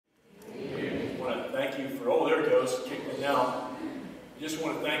you for, oh, there it goes, kicked me down. I just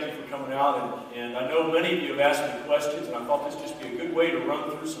want to thank you for coming out, and I know many of you have asked me questions, and I thought this would just be a good way to run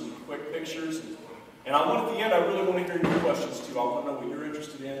through some quick pictures. And I want, at the end, I really want to hear your questions too. I want to know what you're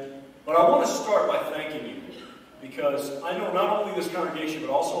interested in. But I want to start by thanking you, because I know not only this congregation, but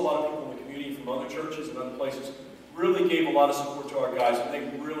also a lot of people in the community from other churches and other places really gave a lot of support to our guys, and they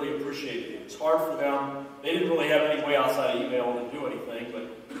really appreciated it. It's hard for them. They didn't really have any way outside of email to do anything, but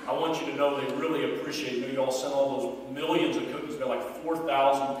I want you to know they really appreciate it. You know, you all sent all those millions of cookies. They're like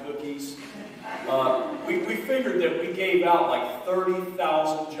 4,000 cookies. We figured that we gave out like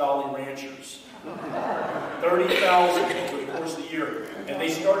 30,000 Jolly Ranchers. 30,000 over the course of the year. And they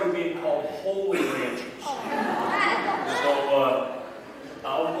started being called Holy Ranchers.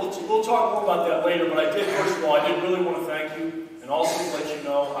 So we'll talk more about that later, but I did, first of all, I did really want to thank you, and also let you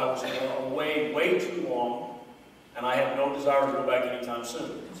know I was away way too long, and I have no desire to go back anytime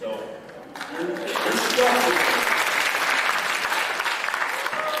soon. So, you're stuck with me.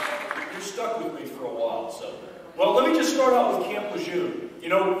 You're stuck with me for a while. So, well, let me just start out with Camp Lejeune. You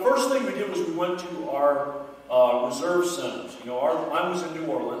know, first thing we did was we went to our reserve centers. You know, mine was in New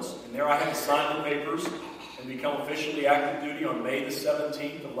Orleans, and there I had to sign the papers and become officially active duty on May the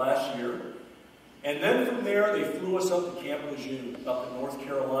 17th of last year. And then from there, they flew us up to Camp Lejeune, up in North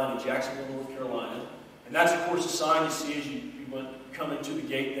Carolina, Jacksonville, North Carolina. And that's, of course, the sign you see as you come into the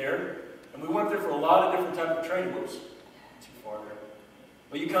gate there. And we went there for a lot of different types of training. Whoops, too far there.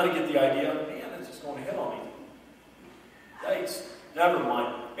 But you kind of get the idea. Man, it's just going ahead on me. Yikes. Never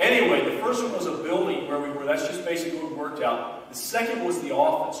mind. Anyway, the first one was a building where we were. That's just basically what we worked out. The second was the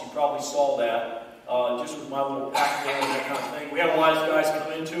office. You probably saw that. Just with my little pack there and that kind of thing. We had a lot of guys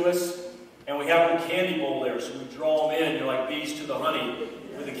come into us, and we have a little candy bowl there, so we draw them in. You're like bees to the honey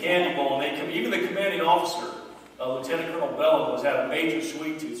with the candy bowl, and they come. Even the commanding officer, Lieutenant Colonel Bellum, had a major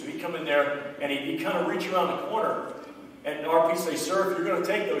sweet tooth, so he'd come in there and he'd kind of reach around the corner, and RP say, "Sir, if you're going to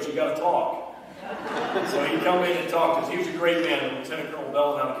take those, you got to talk." So he'd come in and talk to us. He was a great man, Lieutenant Colonel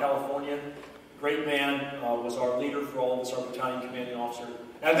Bellum out of California. Great man, was our leader for all this, our battalion commanding officer.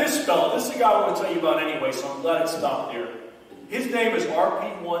 Now this fellow, this is the guy I want to tell you about anyway, so I'm glad it stopped there. His name is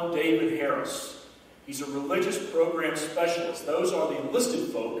RP1 David Harris. He's a religious program specialist. Those are the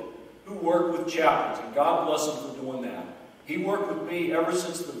enlisted folk who work with chaplains, and God bless him for doing that. He worked with me ever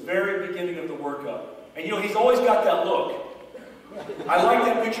since the very beginning of the workup. And you know, he's always got that look. I like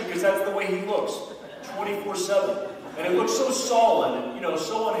that picture because that's the way he looks, 24/7. And it looks so sullen and, you know,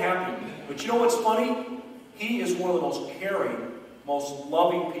 so unhappy. But you know what's funny? He is one of the most caring, most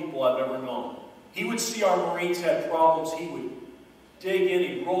loving people I've ever known. He would see our Marines had problems. He would dig in,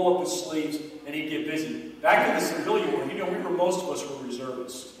 he'd roll up his sleeves, and he'd get busy. Back in the civilian world, you know, most of us were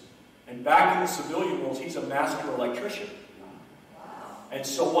reservists. And back in the civilian world, he's a master electrician. And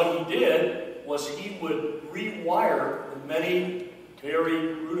so what he did was he would rewire the many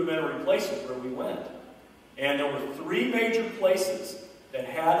very rudimentary places where we went. And there were 3 major places that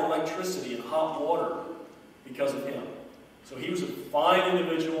had electricity and hot water because of him. So he was a fine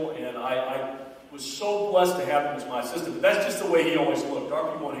individual, and I was so blessed to have him as my assistant. But that's just the way he always looked.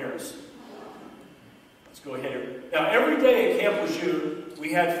 RP1 Harris. Let's go ahead here. Now, every day at Camp Lejeune,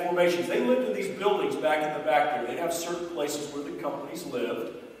 we had formations. They lived in these buildings back in the back there. They'd have certain places where the companies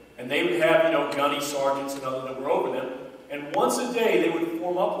lived, and they would have, you know, gunny sergeants and others that were over them. And once a day, they would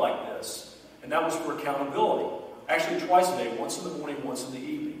form up like this, and that was for accountability. Actually, twice a day, once in the morning, once in the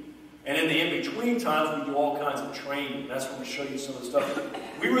evening. And in the in-between times, we do all kinds of training. That's when we show you some of the stuff.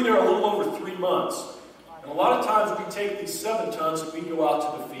 We were there a little over 3 months. And a lot of times, we take these 7 tons and we go out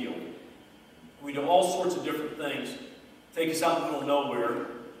to the field. We do all sorts of different things. Take us out in the middle of nowhere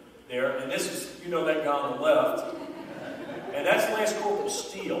there. And this is, you know, that guy on the left. And that's Lance Corporal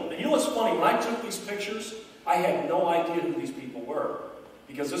Steele. And you know what's funny? When I took these pictures, I had no idea who these people were.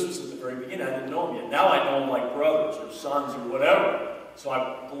 Because this was at the very beginning. I didn't know them yet. Now I know them like brothers or sons or whatever. So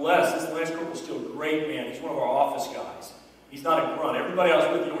I'm blessed. This Lance Corporal Steele, a great man. He's one of our office guys. He's not a grunt. Everybody I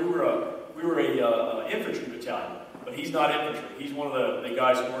was with, you know, we were a infantry battalion, but he's not infantry. He's one of the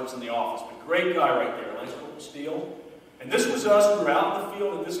guys who works in the office. But great guy right there, Lance Corporal Steele. And this was us. We were out in the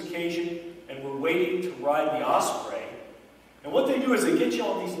field on this occasion, and we're waiting to ride the Osprey. And what they do is they get you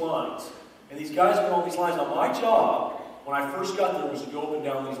on these lines, and these guys go on these lines. Now my job, when I first got there, was to go up and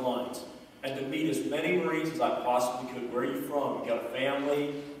down these lines and to meet as many Marines as I possibly could. Where are you from? You got a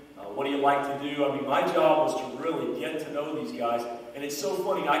family? What do you like to do? I mean, my job was to really get to know these guys. And it's so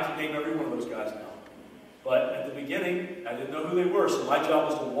funny, I can name every one of those guys now. But at the beginning, I didn't know who they were, so my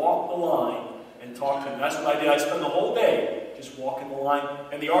job was to walk the line and talk to them. That's what I did. I'd spend the whole day just walking the line.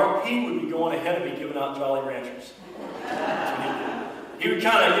 And the RP would be going ahead of me giving out Jolly Ranchers. He would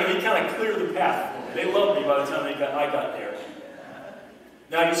kind of clear the path for me. They loved me by the time I got there.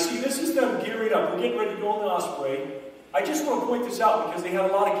 Now you see, this is them gearing up. We're getting ready to go on the Osprey. I just want to point this out because they had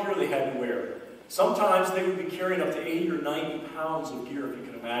a lot of gear they had to wear. Sometimes they would be carrying up to 80 or 90 pounds of gear, if you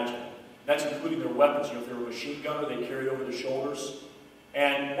can imagine. That's including their weapons. You know, if they were a machine gunner, they carried over their shoulders.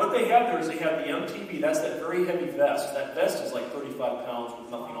 And what they have there is they have the MTV. That's that very heavy vest. That vest is like 35 pounds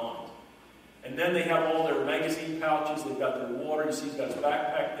with nothing on it. And then they have all their magazine pouches. They've got their water. You see he's got his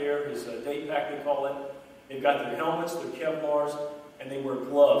backpack there, his day pack they call it. They've got their helmets, their Kevlars, and they wear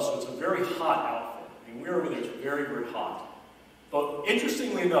gloves. So it's a very hot outfit. I mean, we're over there. It's very, very hot. But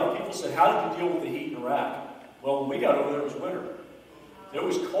interestingly enough, people said, how did you deal with the heat in Iraq? Well, when we got over there, it was winter. It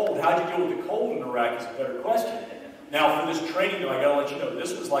was cold. How did you deal with the cold in Iraq is a better question. Now, for this training, though, I got to let you know,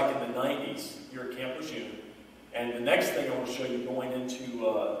 this was like in the 90s here at Camp Lejeune. And the next thing I want to show you going into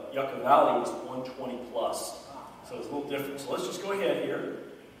Yucca Valley was 120 plus. So it's a little different. So let's just go ahead here.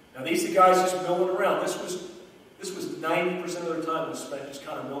 Now, these are the guys just milling around. This was 90% of their time was spent just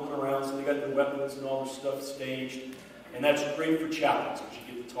kind of milling around. So they got their weapons and all their stuff staged. And that's great for chaplains because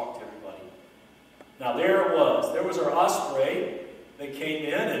you get to talk to everybody. Now, there it was. There was our Osprey. They came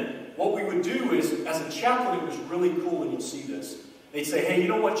in, and what we would do is, as a chaplain, it was really cool, and you'll see this. They'd say, hey, you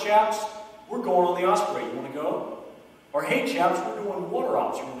know what, chaps? We're going on the Osprey. You want to go? Or, hey, chaps, we're doing water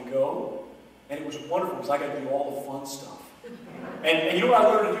ops. You want to go? And it was wonderful because I got to do all the fun stuff. And you know what I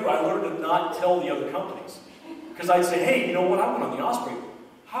learned to do? I learned to not tell the other companies. Because I'd say, hey, you know what? I went on the Osprey.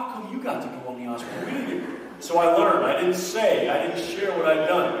 How come you got to go on the Osprey? We didn't. So I learned. I didn't share what I'd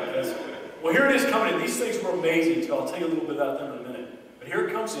done. Because, well, here it is coming in. These things were amazing, too. I'll tell you a little bit about them in a minute. But here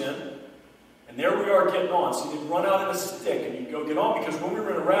it comes in, and there we are getting on. So you'd run out in a stick, and you'd go get on, because when we were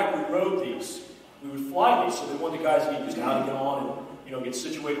in Iraq, we rode these. We would fly these, so they wanted the guys to get used to how to get on and, get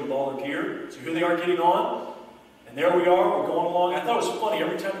situated with all their gear. So here they are getting on, and there we are, we're going along. I thought it was funny,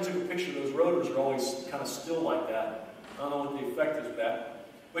 every time we took a picture, those rotors are always kind of still like that. I don't know what the effect is of that.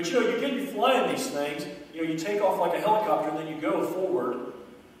 But, you flying these things, you take off like a helicopter, and then you go forward,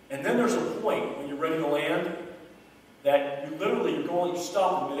 and then there's a point when you're ready to land, that you're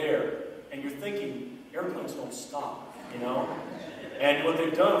stopping midair, and you're thinking, airplanes don't stop, And what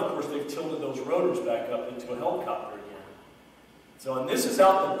they've done, of course, they've tilted those rotors back up into a helicopter again. So, and this is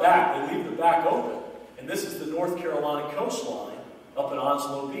out the back. They leave the back open. And this is the North Carolina coastline up at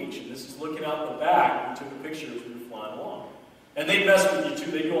Onslow Beach. And this is looking out the back. We took a picture as we were flying along. And they mess with you,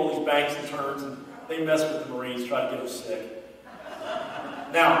 too. They do all these banks and turns, and they mess with the Marines, try to get them sick.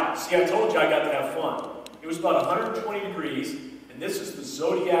 Now, see, I told you I got to have fun. It was about 120 degrees, and this is the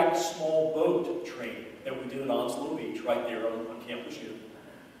Zodiac small boat training that we did at Onslow Beach, right there on Camp Lejeune.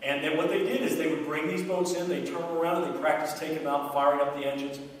 And then what they did is they would bring these boats in, they turn them around, and they practice taking them out, firing up the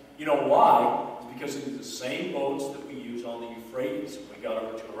engines. You know why? It's because it was the same boats that we used on the Euphrates when we got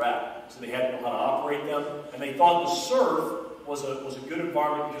over to Iraq. So they had to know how to operate them, and they thought the surf was a good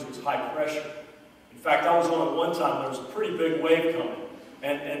environment because it was high pressure. In fact, I was on it one time, and there was a pretty big wave coming.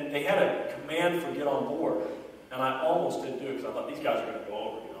 And they had a command for get on board. And I almost didn't do it because I thought these guys are going to go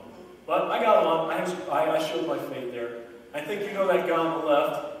over, But I got on. I showed my faith there. I think that guy on the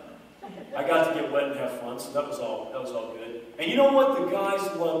left. I got to get wet and have fun, so that was all good. And you know what? The guys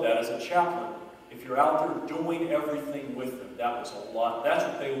love that as a chaplain. If you're out there doing everything with them, that was a lot. That's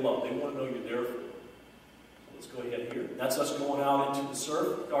what they love. They want to know you're there for them. So let's go ahead here. That's us going out into the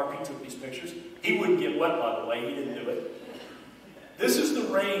surf. RP took these pictures. He wouldn't get wet, by the way. He didn't do it. This is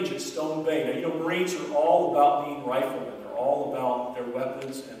the range at Stone Bay. Now, Marines are all about being riflemen. They're all about their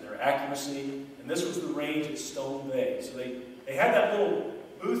weapons and their accuracy. And this was the range at Stone Bay. So they had that little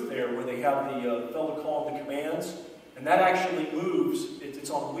booth there where they have the fellow calling the commands. And that actually moves.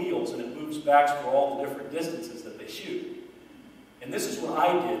 It's on wheels, and it moves back for all the different distances that they shoot. And this is what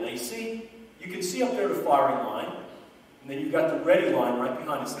I did. Now, you can see up there the firing line. And then you've got the ready line right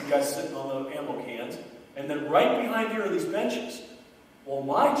behind it. So the guys sitting on the ammo cans. And then right behind here are these benches. Well,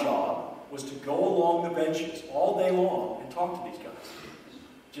 my job was to go along the benches all day long and talk to these guys.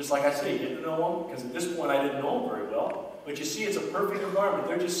 Just like I say, you didn't know them, because at this point I didn't know them very well. But you see, it's a perfect environment.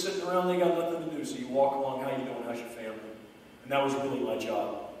 They're just sitting around, they got nothing to do. So you walk along, how you doing, how's your family? And that was really my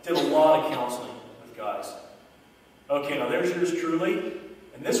job. Did a lot of counseling with guys. Okay, now there's yours truly.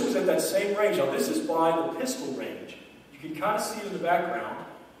 And this was at that same range. Now this is by the pistol range. You can kind of see it in the background.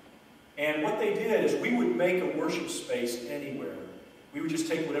 And what they did is we would make a worship space anywhere. We would just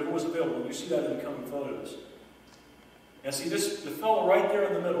take whatever was available. You see that in the coming photos. Now see, the fellow right there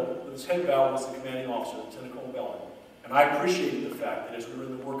in the middle, with his head bowed, was the commanding officer, Lieutenant Colonel Bellin. And I appreciated the fact that as we were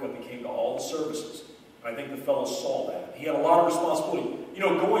in the workup, he came to all the services. And I think the fellow saw that. He had a lot of responsibility.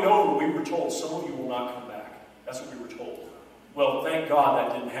 Going over, we were told, some of you will not come back. That's what we were told. Well, thank God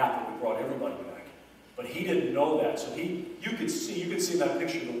that didn't happen. We brought everybody back. But he didn't know that. So you could see in that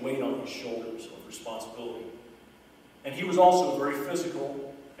picture the weight on his shoulders of responsibility. And he was also very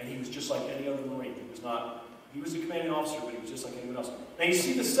physical, and he was just like any other Marine. He was a commanding officer, but he was just like anyone else. Now you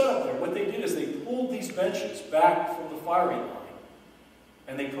see the setup there. What they did is they pulled these benches back from the firing line,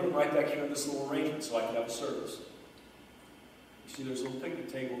 and they put them right back here in this little arrangement so I could have a service. You see there's a little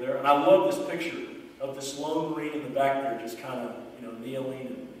picnic table there. And I love this picture of this lone Marine in the back there just kind of, kneeling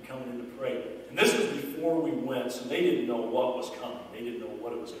and coming in to pray. And this was before we went, so they didn't know what was coming. They didn't know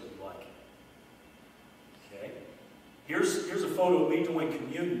what it was going to be like. Okay? Here's a photo of me doing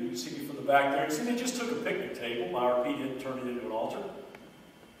communion. You can see me from the back there. You see, they just took a picnic table. My RP didn't turn it into an altar.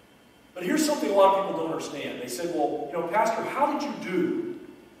 But here's something a lot of people don't understand. They said, well, Pastor, how did you do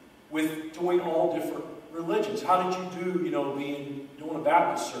with doing all different religions? How did you do, doing a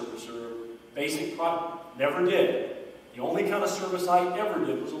Baptist service or basic Protestant? Never did. The only kind of service I ever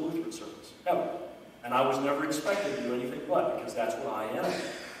did was a Lutheran service, ever. And I was never expected to do anything but, because that's what I am.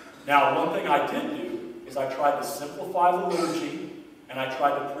 Now, one thing I did do is I tried to simplify the liturgy, and I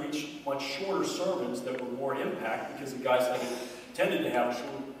tried to preach much shorter sermons that were more impact, because the guys tended to have a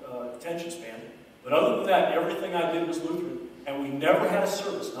short attention span. But other than that, everything I did was Lutheran, and we never had a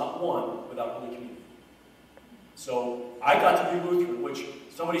service, not one, without Holy Communion. So I got to be Lutheran, which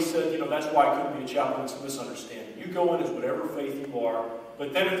somebody said, that's why I couldn't be a chaplain. It's a misunderstanding. You go in as whatever faith you are,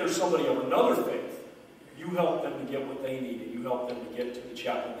 but then if there's somebody of another faith, you help them to get what they need, and you help them to get to the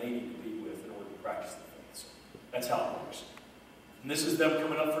chaplain they need to be with in order to practice the faith. So that's how it works. And this is them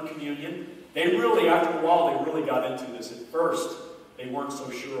coming up for communion. They really, after a while, they really got into this. At first, they weren't so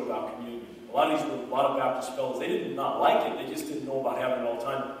sure about communion. A lot of Baptist fellows, they did not like it. They just didn't know about having it all the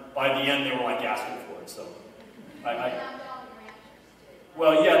time. By the end, they were like asking for it. So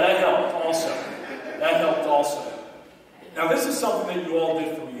well, yeah, that helped also. That helped also. Now, this is something that you all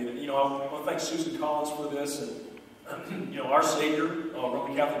did for me. I want to thank Susan Collins for this. And, our Savior,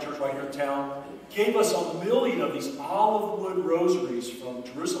 Roman Catholic Church right here in town, gave us 1 million of these olive wood rosaries from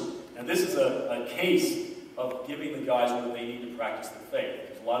Jerusalem. And this is a case of giving the guys what they need to practice their faith.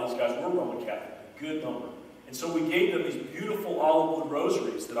 Because a lot of these guys were Roman Catholic, a good number. And so we gave them these beautiful olive wood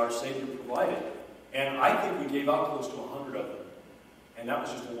rosaries that our Savior provided. And I think we gave out close to 100 of them. And that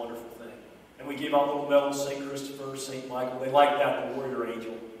was just a wonderful thing. And we gave out little medals, St. Christopher, St. Michael. They liked that, the warrior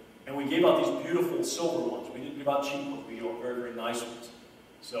angel. And we gave out these beautiful silver ones. We didn't give out cheap ones. We gave out very, very nice ones.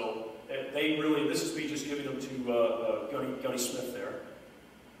 So they really, this is me just giving them to Gunny Smith there.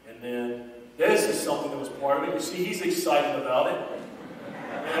 And then this is something that was part of it. You see, he's excited about it.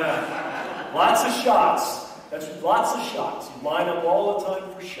 Yeah. Lots of shots. That's lots of shots. You line up all the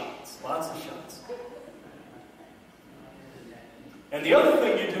time for shots. Lots of shots. And the other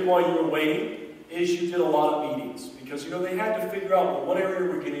thing you did while you were waiting is you did a lot of meetings. Because, they had to figure out, well, what area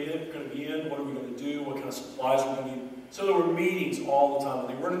we're going to be in, what are we going to do, what kind of supplies we're going to need. So there were meetings all the time.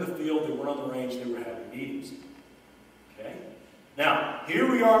 When they weren't in the field, they weren't on the range, they were having meetings. Okay? Now, here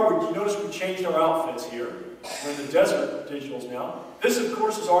we are. You notice we changed our outfits here. We're in the desert digitals now. This, of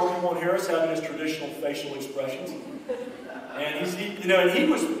course, is R.P. Harris having his traditional facial expressions. And he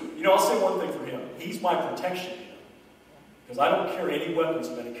was, I'll say one thing for him. He's my protection. Because I don't carry any weapons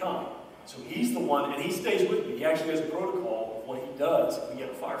of any kind. So he's the one, and he stays with me. He actually has a protocol of what he does if we get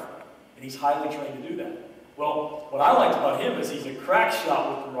a firefight. And he's highly trained to do that. Well, what I liked about him is he's a crack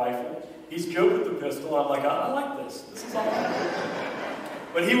shot with the rifle. He's good with the pistol. I'm like, I like this. This is all right.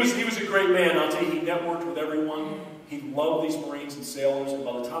 But he was a great man. I'll tell you, he networked with everyone. He loved these Marines and sailors. And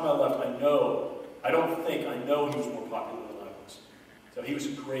by the time I left, I know he was more popular than I was. So he was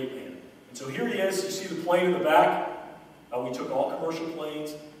a great man. And so here he is. You see the plane in the back? We took all commercial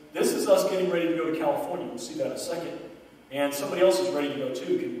planes. This is us getting ready to go to California. We'll see that in a second. And somebody else is ready to go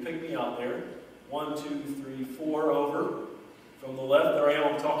too. Can you pick me out there? 1, 2, 3, 4 over. From the left, there I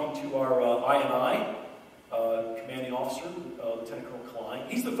am. I'm talking to our I&I commanding officer, Lieutenant Colonel Klein.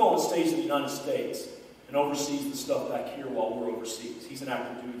 He's the fellow that stays in the United States and oversees the stuff back here while we're overseas. He's an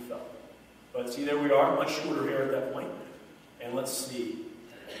active duty fellow. But see, there we are, much shorter hair at that point. And let's see.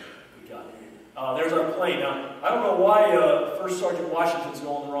 We got it. There's our plane. Now, I don't know why First Sergeant Washington's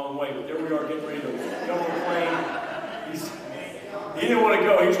going the wrong way, but there we are getting ready to go on the plane. He didn't want to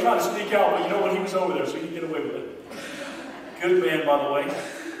go. He was trying to sneak out, but you know what? He was over there, so he could get away with it. Good man, by the way.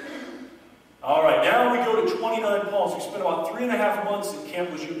 All right, now we go to 29 Palms. We spent about 3.5 months in Camp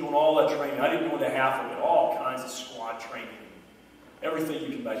Lejeune doing all that training. I didn't go into half of it. All kinds of squad training. Everything you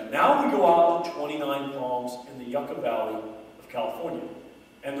can imagine. Now we go out to 29 Palms in the Yucca Valley of California.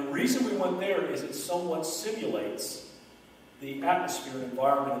 And the reason we went there is it somewhat simulates the atmosphere,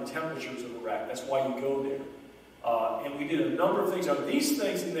 environment, and temperatures of Iraq. That's why you go there. And we did a number of things. Now, these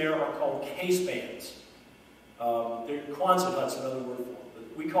things in there are called case bands. Quonset hut's another word for them.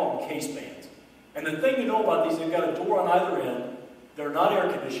 But we call them case bands. And the thing to know about these, they've got a door on either end. They're not air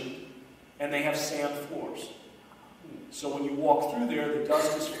conditioned, and they have sand floors. So when you walk through there, the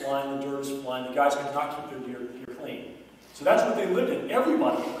dust is flying, the dirt is flying. The guys cannot keep their gear clean. So that's what they lived in.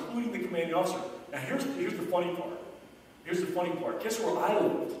 Everybody, including the commanding officer. Now here's the funny part. Here's the funny part. Guess where I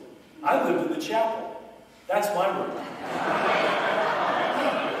lived? I lived in the chapel. That's my room.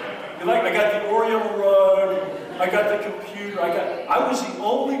 I got the Oriental rug. I got the computer. I was the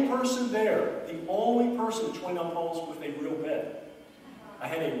only person there. The only person in 29 Palms with a real bed. I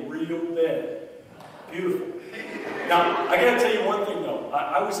had a real bed. Beautiful. Now, I got to tell you one thing, though.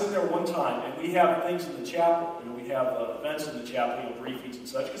 I was in there one time, and we have things in the chapel. We have events in the chapel, briefings and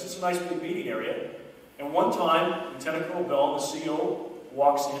such, because it's a nice big meeting area. And one time, Lieutenant Colonel Bell, the CO,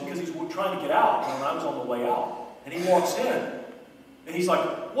 walks in, because he's trying to get out, and I was on the way out. And he walks in, and he's like,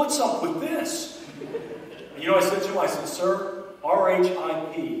 "What's up with this?" And I said to him, I said, "Sir,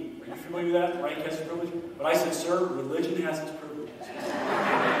 RHIP." Are you familiar with that? Rank has its privilege? But I said, "Sir, religion has its privileges."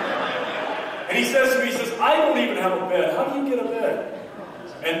 And he says to me, he says, "I don't even have a bed. How do you get a bed?"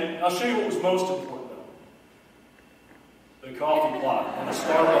 And I'll show you what was most important, though. The coffee pot and the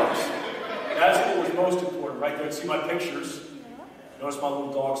Starbucks. That's what was most important, right there. See my pictures. Notice my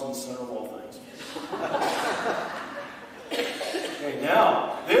little dog's in the center of all things. Okay,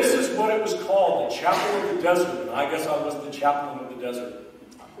 now, this is what it was called, the Chapel of the Desert. And I guess I was the chaplain of the desert.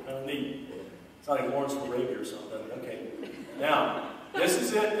 Kind of neat. It's not like Lawrence of Arabia or something. Okay. Now, this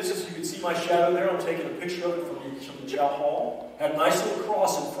is it. You can see my shadow there. I'm taking a picture of it from the chapel hall. Had a nice little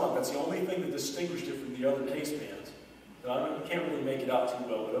cross in front. That's the only thing that distinguished it from the other case bands. You can't really make it out too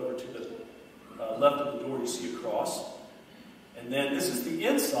well, but over to the left of the door you see a cross. And then this is the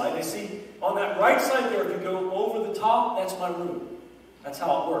inside. You see, on that right side there, if you go over the top, that's my room. That's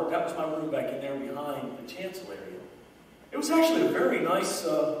how it worked. That was my room back in there behind the chancel area. It was actually a very nice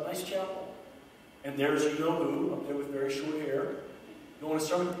chapel. And there's you-know-who up there with very short hair. Going to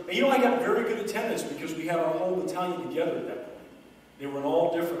sermon. And I got very good attendance because we had our whole battalion together at that point. They were in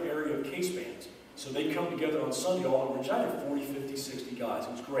all different area of case bands. So they'd come together on Sunday all in which I had 40, 50, 60 guys.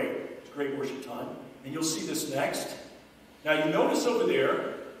 It was great. It was great worship time. And you'll see this next. Now you notice over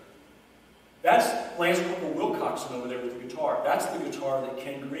there, that's Lance Corporal Wilcoxon over there with the guitar. That's the guitar that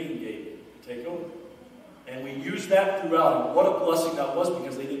Ken Green gave me to take over. And we used that throughout. And what a blessing that was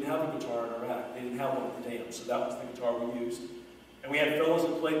because they didn't have a guitar in Iraq. They didn't have one at the dam. So that was the guitar we used. And we had fellows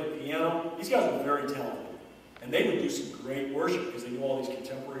that played the piano. These guys were very talented. And they would do some great worship because they knew all these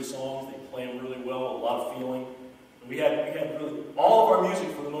contemporary songs. They play them really well, a lot of feeling. And we had really, all of our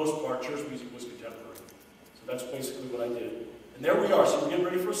music for the most part, church music was contemporary. So that's basically what I did. And there we are. So we're getting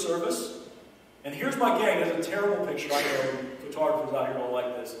ready for a service. And here's my gang. That's a terrible picture. I know photographers out here don't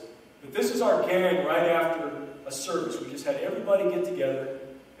like this. But this is our gang right after a service. We just had everybody get together.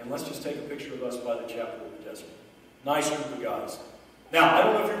 And let's just take a picture of us by the Chapel of the Desert. Nice group of guys. Now, I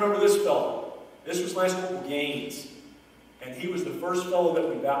don't know if you remember this fellow. This was Lance Corporal Gaines. And he was the first fellow that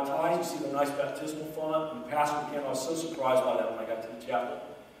we baptized. You see the nice baptismal font. And the pastor came. I was so surprised by that when I got to the chapel.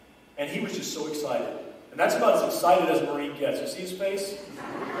 And he was just so excited. And that's about as excited as a Marine gets. You see his face?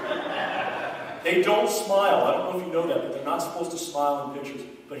 They don't smile. I don't know if you know that, but they're not supposed to smile in pictures.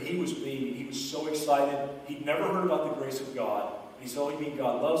 But he was me. He was so excited. He'd never heard about the grace of God. And he said, "Oh, you mean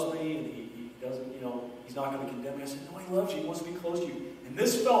God loves me? And he doesn't, he's not going to condemn me." I said, "No, he loves you. He wants to be close to you." And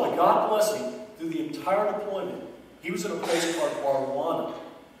this fella, God bless him, through the entire deployment, he was in a place called Barwana.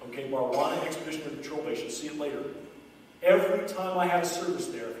 Okay, Barwana Expeditionary Patrol Base. You'll see it later. Every time I had a service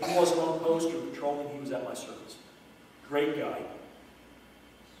there, if he wasn't on post or patrolling, he was at my service. Great guy.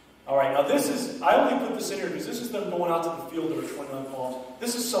 All right, now this is, I only put this in here because this is them going out to the field that are 29 Palms.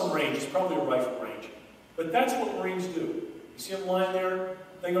 This is some range. It's probably a rifle range. But that's what Marines do. You see them lying there,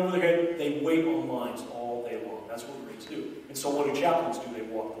 thing over their head, they wait on lines all day long. That's what Marines do. And so what do chaplains do? They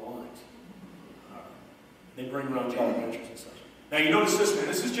walk the lines. They bring around child pictures and such. Now you notice this one.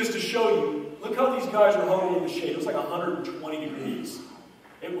 This is just to show you, look how these guys are huddled in the shade. It was like 120 degrees.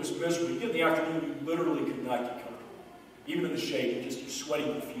 It was miserable. You get in the afternoon, you literally could not get comfortable. Even in the shade, you're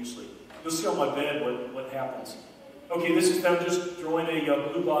sweating profusely. You'll see on my bed what happens. Okay, this is them just throwing a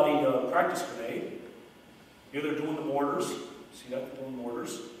blue body practice grenade. Here they're doing the mortars. See that? They're doing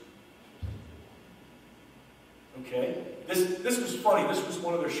mortars. Okay. This was funny. This was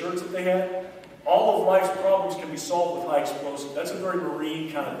one of their shirts that they had. All of life's problems can be solved with high explosive. That's a very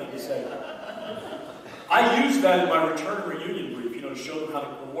Marine kind of thing to say. I used that in my return reunion brief, to show them how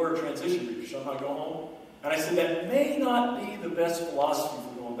to, warrior transition brief, to show them how to go home. And I said, that may not be the best philosophy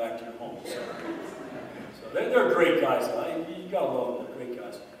for going back to your home. So they're great guys. You gotta love them. They're great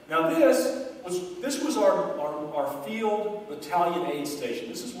guys. Now this was our our field battalion aid station.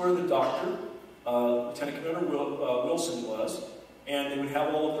 This is where the doctor, Lieutenant Commander Wilson was, and they would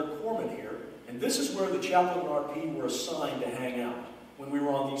have all of their corpsmen here. And this is where the chaplain and RP were assigned to hang out when we were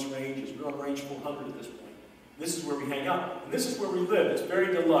on these ranges. We were on range 400 at this point. This is where we hang out. And this is where we live. It's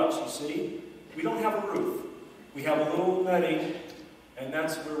very deluxe, you see. We don't have a roof. We have a little netting, and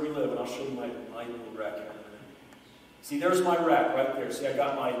that's where we live. And I'll show you my little rack here in a minute. See, there's my rack right there. See, I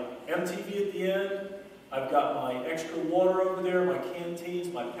got my MTV at the end. I've got my extra water over there, my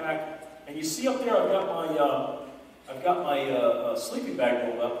canteens, my pack. And you see up there, I've got my sleeping bag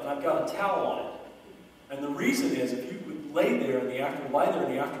rolled up, and I've got a towel on it. And the reason is, if you would lie there in the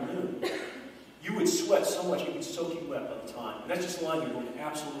afternoon, you would sweat so much it would soak you wet by the time. And that's just lying there doing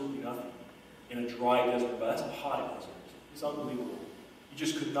absolutely nothing in a dry desert. But that's a hot desert. It's unbelievable. You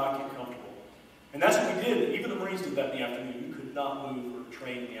just could not get comfortable. And that's what we did. Even the Marines did that in the afternoon. You could not move or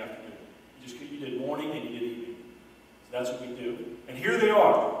train in the afternoon. You did morning and you did evening. So that's what we do. And here they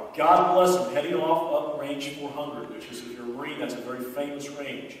are. God bless them, heading off up range 400, which is, if you're a Marine, that's a very famous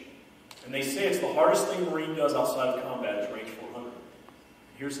range. And they say it's the hardest thing a Marine does outside of combat is range 400.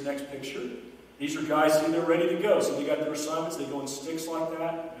 Here's the next picture. These are guys, see, they're ready to go. So they got their assignments. They go in sticks like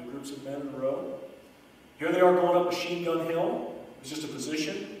that, in groups of men in a row. Here they are going up Machine Gun Hill. It's just a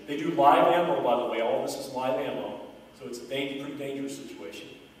position. They do live ammo, by the way. All of this is live ammo. So it's a pretty dangerous situation.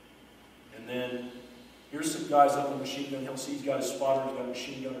 And then here's some guys up on Machine Gun Hill. See, he's got his spotter, he's got a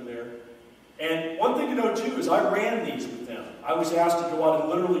machine gunner there. And one thing to know, too, is I ran these with them. I was asked to go out and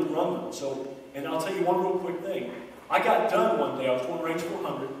literally run them. So, and I'll tell you one real quick thing. I got done one day. I was doing range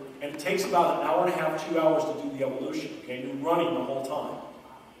 400, and it takes about an hour and a half, 2 hours to do the evolution. Okay, you're running the whole time.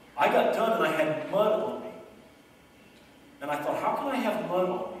 I got done, and I had mud on me. And I thought, how can I have mud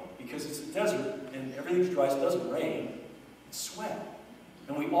on me? Because it's a desert, and everything's dry, so it doesn't rain. It's sweat.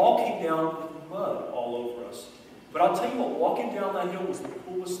 And we all came down with mud all over us. But I'll tell you what, walking down that hill was the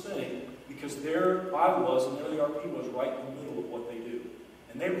coolest thing, because there I was, and there the RP was, right in the middle of what they do.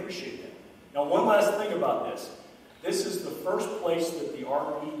 And they appreciate that. Now, one last thing about this. This is the first place that the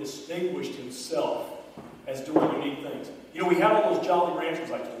RP distinguished himself as doing unique things. You know, we had all those Jolly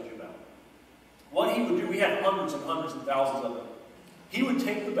Ranchers I told you about. What he would do, we had hundreds and hundreds and thousands of them. He would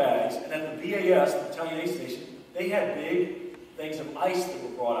take the bags, and at the BAS, the Battalion Aid Station, they had big things of ice that were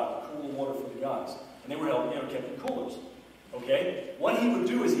brought out to cool the water for the guys. And they were held, kept in coolers. Okay? What he would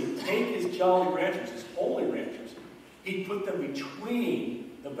do is he'd take his Jolly Ranchers, his Holy Ranchers, he'd put them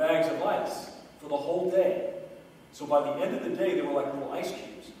between the bags of ice for the whole day. So by the end of the day, they were like little ice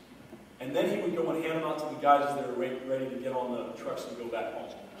cubes. And then he would go and hand them out to the guys as they were ready to get on the trucks and go back home.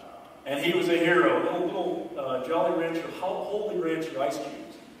 And he was a hero. Little Jolly Rancher, Holy Rancher ice cubes.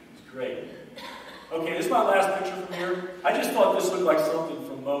 It was great. Okay, this is my last picture from here. I just thought this looked like something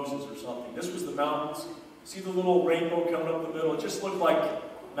from Moses or something. This was the mountains. See the little rainbow coming up the middle? It just looked like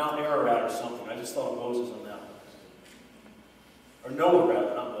Mount Ararat or something. I just thought of Moses on that one. Or Noah,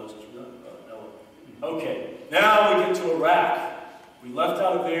 rather, not Moses. Noah. Okay, now we get to Iraq. We left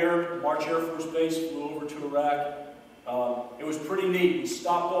out of there, March Air Force Base, flew over to Iraq. It was pretty neat. We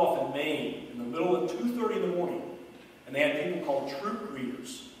stopped off in Maine in the middle of 2:30 in the morning, and they had people called troop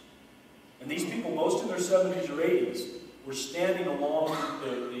greeters. And these people, most in their 70s or 80s, were standing along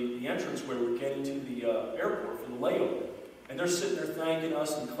the entranceway we're getting to the airport for the layover. And they're sitting there thanking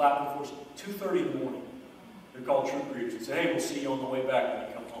us and clapping for us. 2:30 in the morning. They're called troop greeters. They say, hey, we'll see you on the way back when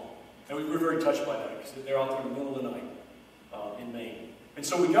you come home. And we were very touched by that because they're out there in the middle of the night in Maine. And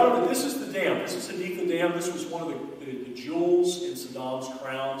so we got over, this is the dam. This is Haditha Dam. This was one of the jewels in Saddam's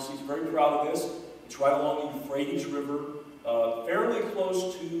crown. So he's very proud of this. It's right along the Euphrates River, fairly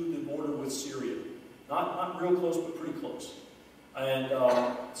close to the border with Syria. Not real close, but pretty close. And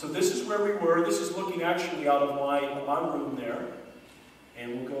so this is where we were. This is looking actually out of my room there.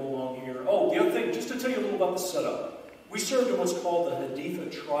 And we'll go along here. Oh, the other thing, just to tell you a little about the setup. We served in what's called the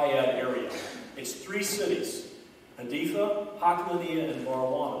Haditha Triad area. It's 3 cities. Haditha, Haklania, and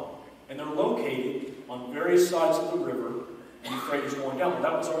Barwana. And they're located on various sides of the river, and Euphrates going down.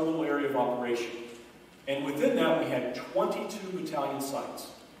 That was our little area of operation. And within that, we had 22 battalion sites.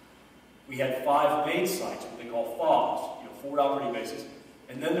 We had 5 main sites, what they call FOBs, forward operating bases.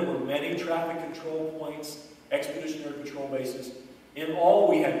 And then there were many traffic control points, expeditionary patrol bases. In all,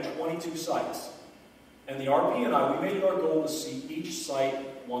 we had 22 sites. And the RP and I, we made it our goal to see each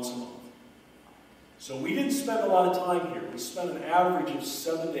site once a month. So we didn't spend a lot of time here. We spent an average of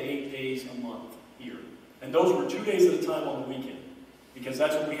 7 to 8 days a month here. And those were 2 days at a time on the weekend. Because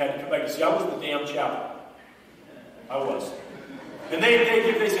that's what we had to come back to see. I was the damn chaplain. I was. And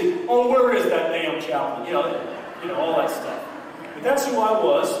they say, oh, where is that damn chaplain? All that stuff. But that's who I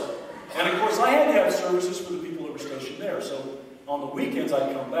was. And of course, I had to have services for the people stationed there. So on the weekends,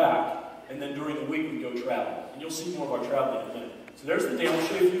 I'd come back, and then during the week, we'd go travel. And you'll see more of our traveling in a minute. So there's the dam. I'll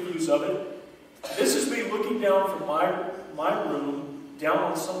show you a few views of it. This is me looking down from my room down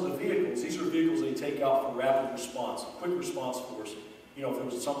on some of the vehicles. These are vehicles they take out for rapid response, quick response force. You know, if there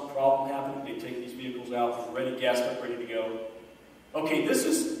was some problem happening, they'd take these vehicles out, ready, gassed up, ready to go. Okay, this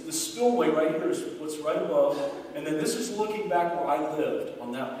is the spillway right here is what's right above, and then this is looking back where I lived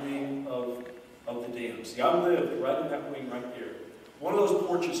on that wing of the dam. See, I lived right in that wing right there. One of those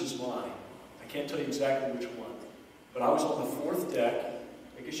porches is mine. I can't tell you exactly which one, but I was on the 4th deck.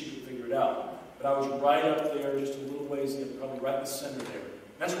 I guess you can figure it out. But I was right up there, just a little ways in, probably right in the center there.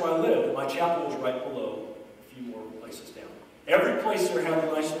 That's where I lived, and my chapel was right below, a few more places down. Every place there had a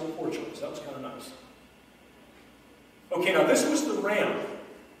nice little porch on it, so that was kind of nice. Okay, now this was the ramp.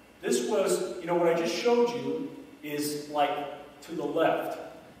 This was, you know, what I just showed you is like to the left.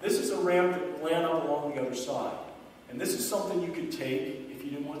 This is a ramp that ran up along the other side. And this is something you could take if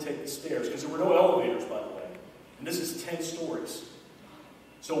you didn't want to take the stairs, because there were no elevators, by the way. And this is 10 stories.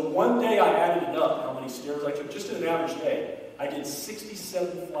 So one day I added it up, how many stairs I took, just in an average day. I did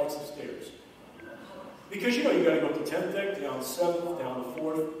 67 flights of stairs. Because, you know, you got to go up the 10th deck, down the 7th, down the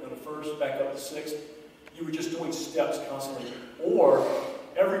 4th, down the 1st, back up the 6th. You were just doing steps constantly. Or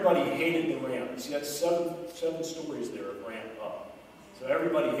everybody hated the ramp. You see, that's seven stories there of ramp up. So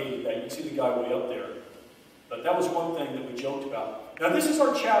everybody hated that. You can see the guy way up there. But that was one thing that we joked about. Now, this is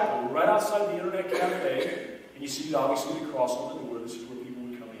our chapel. We're right outside the Internet Cafe. And you see, obviously, the cross on the door. This is where people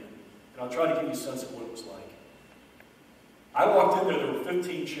would come in. And I'll try to give you a sense of what it was like. I walked in there were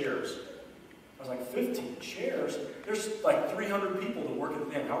 15 chairs. I was like, 15 chairs? There's like 300 people that work at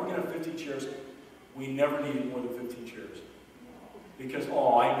the dam. How are we going to have 15 chairs? We never needed more than 15 chairs. Because,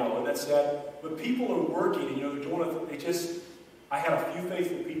 oh, I know, that's sad. But people are working, and, you know, they're doing it. I had a few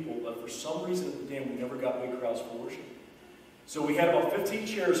faithful people, but for some reason at the dam, we never got big crowds for worship. So we had about 15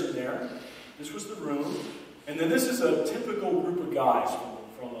 chairs in there. This was the room. And then this is a typical group of guys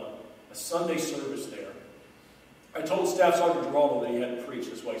from a Sunday service there. I told Staff Sergeant Geraldo that he hadn't preached.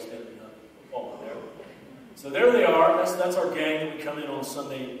 That's why he's standing up there. So there they are. That's our gang that we come in on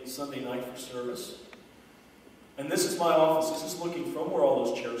Sunday night for service. And this is my office. This is looking from where all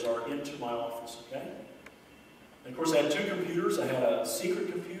those chairs are into my office, okay? And of course, I had 2 computers. I had a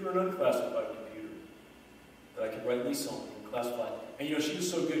secret computer and an unclassified computer that I could write Lisa on and classify. And you know, she was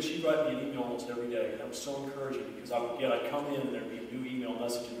so good, she'd write me an email almost every day. And that was so encouraging because I'd come in and there'd be a new email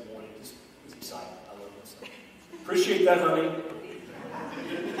message in the morning. It just was exciting. I love this stuff. Appreciate that, honey.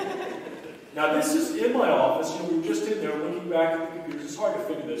 Now, this is in my office. You know, we were just in there looking back at the computers. It's hard to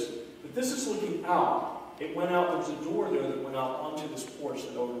figure this, but this is looking out. It went out. There was a door there that went out onto this porch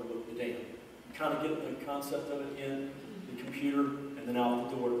that overlooked the dam. You kind of get the concept of it in the computer and then out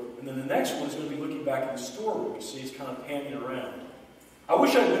the door. And then the next one is going to be looking back in the storeroom. You see, it's kind of panning around. I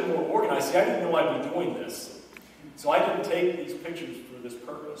wish I'd been more organized. See, I didn't know I'd be doing this. So I didn't take these pictures for this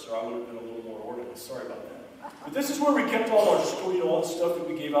purpose, or I would have been a little more organized. Sorry about that. But this is where we kept all our story, you know, all the stuff that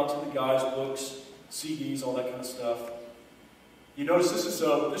we gave out to the guys, books, CDs, all that kind of stuff. You notice this was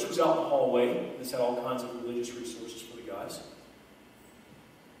out in the hallway. This had all kinds of religious resources for the guys.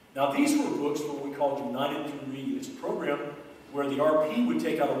 Now these were books for what we called United to Read. It's a program where the RP would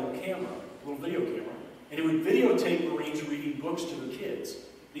take out a little camera, a little video camera, and it would videotape Marines reading books to the kids.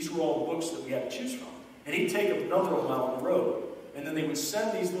 These were all the books that we had to choose from. And he'd take a number of them out on the road, and then they would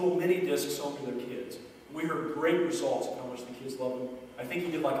send these little mini discs home to their kids. We heard great results of how much the kids loved them. I think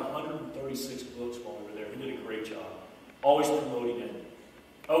he did like 136 books while we were there. He did a great job. Always promoting it.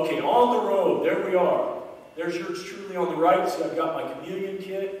 Okay, on the road, there we are. There's yours truly on the right. See, I've got my communion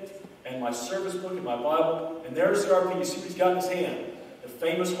kit and my service book and my Bible. And there's the RP. You see what he's got in his hand? The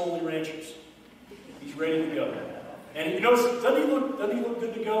famous Holy Ranchers. He's ready to go. And you notice, doesn't he look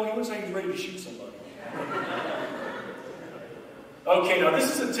good to go? He looks like he's ready to shoot somebody. Okay, now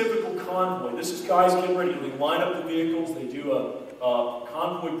this is a typical convoy. This is guys getting ready. They line up the vehicles. They do a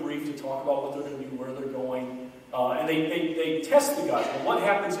convoy brief to talk about what they're going to do, where they're going. And they test the guys. Well, what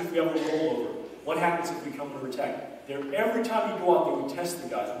happens if we have a rollover? What happens if we come under attack? Every time you go out there, we test the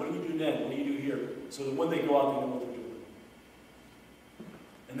guys. What do you do then? What do you do here? So that when they go out, they know what they're doing.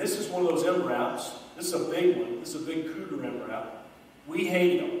 And this is one of those MRAPs. This is a big one. This is a big Cougar MRAP. We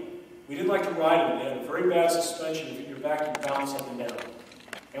hated them. We didn't like to ride them. They had a very bad suspension. If you're back, you bounce up and down.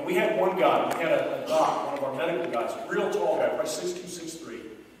 And we had one guy. We had a doc, one of our medical guys, a real tall guy, probably 6'2", 6'3".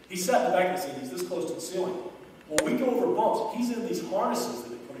 He sat in the back of the seat. He's this close to the ceiling. Well, we go over bumps. He's in these harnesses that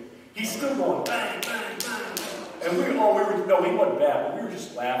they put in. He's still going bang, bang, bang. And no, he wasn't bad, but we were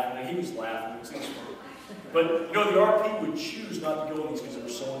just laughing. He was laughing. It was funny. But, you know, the RP would choose not to go in these because they were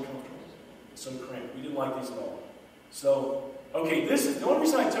so uncomfortable, so cramped. We didn't like these at all. So, okay, the only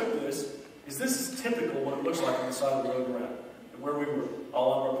reason I took this is typical what it looks like on the side of the road around where we were,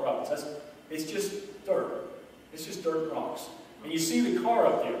 all on our properties. It's just dirt. It's just dirt and rocks. And you see the car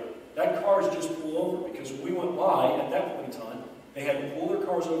up there. That car is just pulled over because when we went by at that point in time, they had to pull their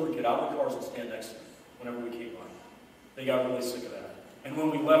cars over, get out of the cars, and stand next to them whenever we came by. They got really sick of that. And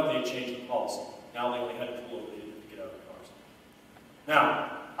when we left, they had changed the policy. Now they only had to pull over. They didn't have to get out of the cars.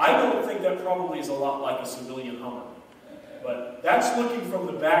 Now, I don't think that probably is a lot like a civilian Hummer. But that's looking from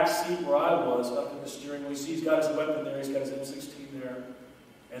the back seat where I was, up in the steering wheel. You see he's got his weapon there, he's got his M16 there.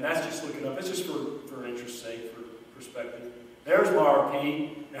 And that's just looking up. It's just for interest's sake, for perspective. There's my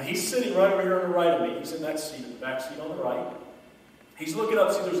RP. Now he's sitting right over here on the right of me. He's in that seat, in the back seat on the right. He's looking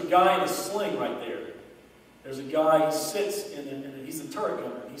up. See, there's a guy in a sling right there. There's a guy, he sits he's a turret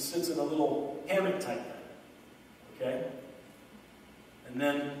gunner. He sits in a little hammock type thing. Okay? And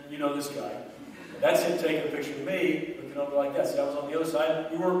then, you know this guy. That's him taking a picture of me, looking over like that. See, I was on the other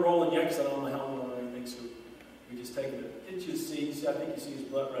side. We weren't rolling yet because I don't have my helmet on or anything, so we just taking it. Did you see, I think you see his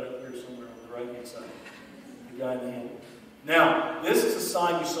butt right up here somewhere on the right-hand side. The guy in the handle. Now, this is a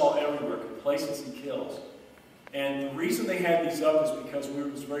sign you saw everywhere, complacency kills. And the reason they had these up is because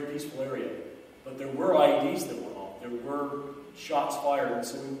it was a very peaceful area. But there were IEDs that went off. There were shots fired. And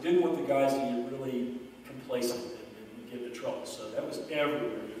so we didn't want the guys to get really complacent and get into trouble. So that was everywhere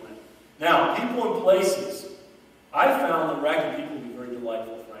we went. Now, people in places. I found that Iraqi people to be very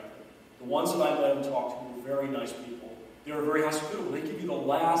delightful, frankly. The ones that I met and talked to were very nice people. They were very hospitable. They give you the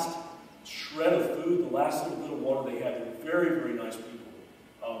last shred of food, the last little bit of water they had. They were very, very nice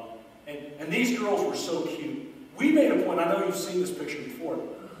people. And these girls were so cute. We made a point, I know you've seen this picture before,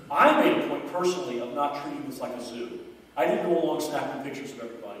 I made a point personally of not treating this like a zoo. I didn't go along snapping pictures of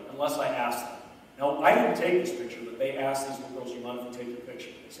everybody unless I asked them. Now, I didn't take this picture, but they asked these little girls, "You mind if we take the picture?"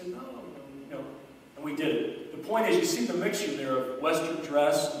 They said, no, and we did it. The point is, you see the mixture there of Western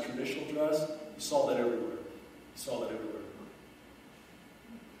dress and traditional dress. You saw that everywhere. You saw that everywhere.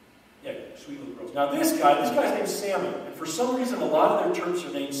 Yeah, sweet little girls. Now this guy's named Sammy, and for some reason a lot of their churches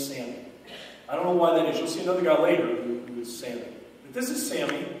are named Sammy. I don't know why that is. You'll see another guy later who is Sammy. But this is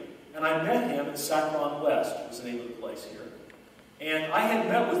Sammy, and I met him in Sacramento West, was the name of the place here. And I had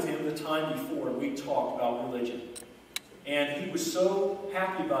met with him the time before, and we talked about religion. And he was so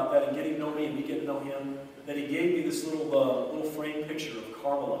happy about that and getting to know me and me getting to know him that he gave me this little frame picture of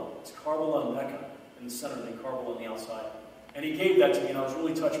Karbala. It's Karbala and Mecca in the center, and then Karbala on the outside. And he gave that to me, and I was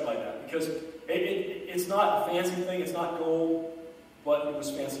really touched by that because it's not a fancy thing, it's not gold, but it was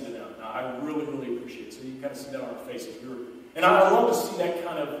fancy to them. Now, I really, really appreciate it. So you kind of see that on our faces. And I love to see that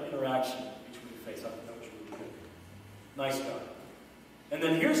kind of interaction between the faces. I think that was really good. Nice guy. And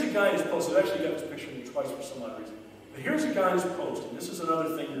then here's a guy in his post. I've actually got this picture of me twice for some odd reason. But here's a guy in his post, and this is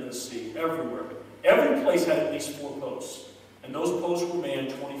another thing you're going to see everywhere. Every place had at least 4 posts. And those posts were manned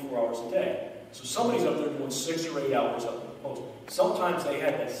 24 hours a day. So somebody's up there doing 6 or 8 hours up in the post. Sometimes they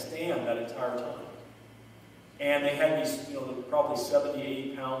had to stand that entire time. And they had these, probably 70,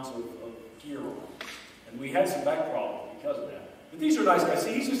 80 pounds of gear on. And we had some back problems because of that. But these are nice guys.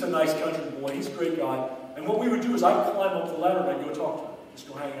 See, he's just a nice country boy. He's a great guy. And what we would do is I'd climb up the ladder and I'd go talk to him. Just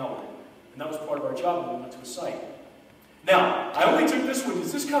go hang out with him. And that was part of our job when we went to a site. Now, I only took this one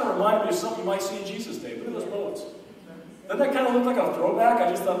because this kind of reminded me of something you might see in Jesus' Day. Look at those boats. Doesn't that kind of look like a throwback? I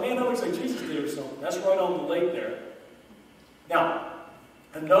just thought, man, that looks like Jesus' Day or something. That's right on the lake there. Now,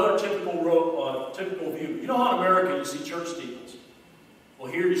 another typical view. You know how in America you see church steeples?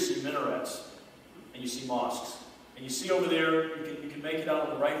 Well, here you see minarets, and you see mosques. And you see over there, you can make it out on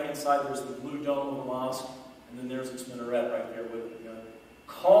the right-hand side, there's the blue dome of the mosque, and then there's its minaret right there with it.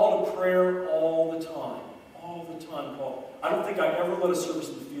 Call to prayer all the time. All the time, call. I don't think I ever led a service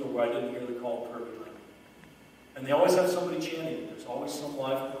in the field where I didn't hear the call to prayer behind me. And they always have somebody chanting it. There's always some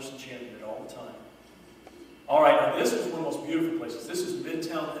live person chanting it all the time. All right, now this is one of the most beautiful places. This is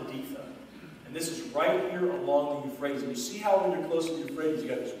Midtown Hadifa. And this is right here along the Euphrates. And you see how when you're close to the Euphrates,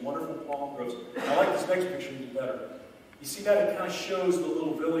 you've got these wonderful palm groves. I like this next picture even better. You see that? It kind of shows the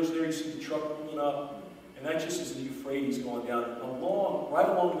little village there. You see the truck pulling up. And that just is the Euphrates going down. And right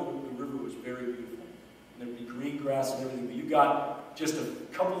along the river was very beautiful. And there'd be green grass and everything. But you got just a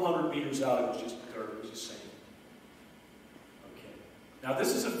couple hundred meters out, it was just dirt. It was just sand. Okay. Now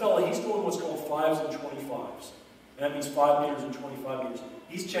this is a fella, he's doing what's called 5s and 25s. And that means 5 meters and 25 meters.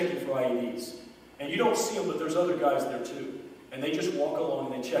 He's checking for IEDs. And you don't see them, but there's other guys there too. And they just walk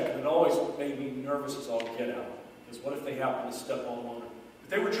along and they check. And it always made me nervous as all get out. Because what if they happen to step on one? But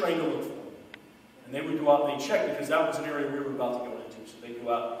they were trained to look for them. And they would go out and they'd check because that was an area we were about to go into. So they'd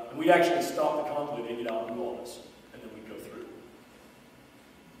go out, and we'd actually stop the convoy, they'd get out and do all this. And then we'd go through.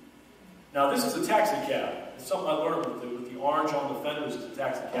 Now this is a taxi cab. It's something I learned with the orange on the fenders is a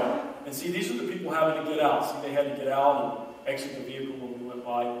taxi cab. And see, these are the people having to get out. See, they had to get out and exit the vehicle when we went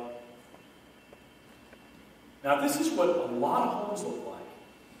by. Now this is what a lot of homes look like.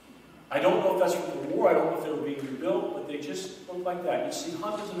 I don't know if that's from the war, I don't know if they were being rebuilt, but they just look like that. You see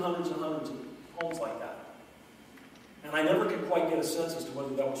hundreds and hundreds and hundreds of homes like that. And I never could quite get a sense as to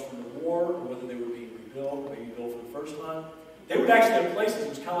whether that was from the war, or whether they were being rebuilt, or being built for the first time. They would actually have places, it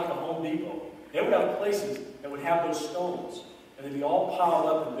was kind of like a Home Depot. They would have places that would have those stones, and they'd be all piled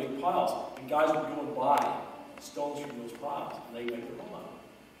up in big piles. And guys would go and buy stones from those piles, and they'd make their home out of them.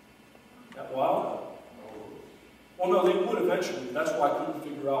 That wild? Well, no, they would eventually, but that's why I couldn't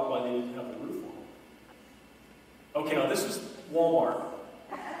figure out why they didn't have the roof on them. Okay, now this is Walmart.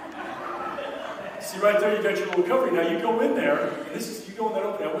 See right there, you got your little covering. Now you go in there, and this is, you go in that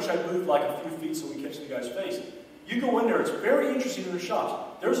opening. I wish I'd moved like a few feet so we catch the guy's face. You go in there, it's very interesting in the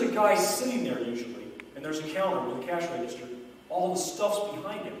shops. There's a guy sitting there usually, and there's a counter with a cash register. All the stuff's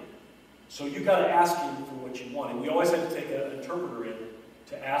behind him. So you got to ask him for what you want. And we always had to take an interpreter in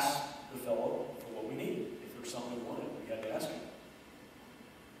to ask the fellow for what we needed. If there was something we wanted, we had to ask him.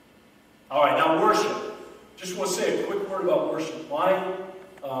 All right, now worship. Just want to say a quick word about worship. My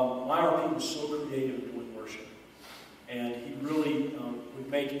RP was so creative doing worship. And he really would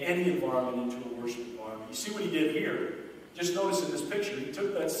make any environment into a worship environment. You see what he did here? Just notice in this picture, he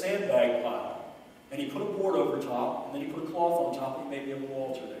took that sandbag pile, and he put a board over top, and then he put a cloth on top, and he made me a little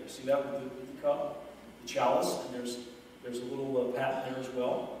altar there. You see that with the cup, the chalice, and there's a little paten there as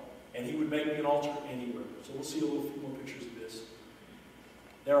well. And he would make me an altar anywhere. So we'll see a few more pictures of this.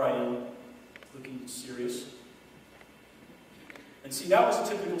 There I am, looking serious. And see, that was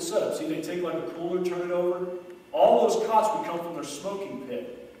a typical setup. See, they take like a cooler, turn it over. All those cots would come from their smoking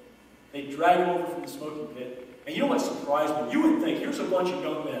pit. They'd drag them over from the smoking pit. And you know what surprised me? You would think, here's a bunch of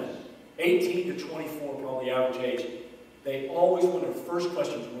young men, 18 to 24, probably average age. They always want their first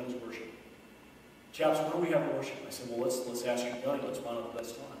question is, when is worship? Chaps, when do we have worship? I said, well, let's ask your gunny. Let's find out the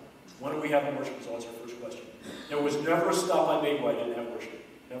best time. When do we have worship? Is always our first question. There was never a stop I made where I didn't have worship.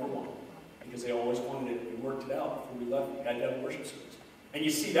 Never one. Because they always wanted it. We worked it out before we left. We had to have a worship service. And you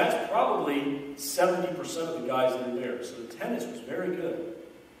see, that's probably 70% of the guys that are there. So the attendance was very good.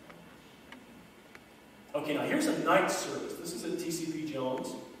 Okay, now here's a night service. This is at TCP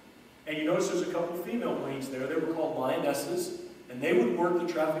Jones. And you notice there's a couple of female Marines there. They were called lionesses. And they would work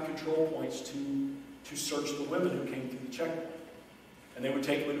the traffic control points to search the women who came through the checkpoint. And they would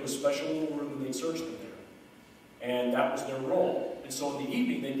take them into a special little room and they'd search them there. And that was their role. And so in the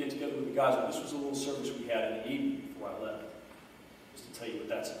evening, they'd get together with the guys. And this was a little service we had in the evening before I left. Just to tell you what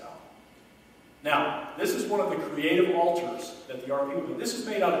that's about. Now, this is one of the creative altars that the RP would do. This is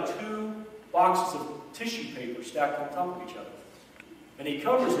made out of 2 boxes of tissue paper stacked on top of each other. And he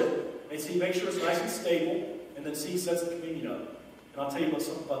covers it, and see, make sure it's nice and stable, and then see, he sets the communion up. And I'll tell you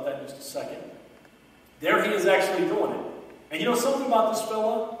something about that in just a second. There he is actually doing it. And you know something about this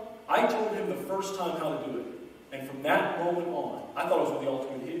fella? I told him the first time how to do it. And from that moment on, I thought it was with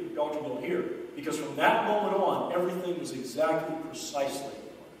the altar going here. Because from that moment on, everything was exactly precisely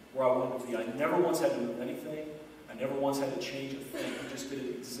where I wanted to be. I never once had to move anything. I never once had to change a thing. I just did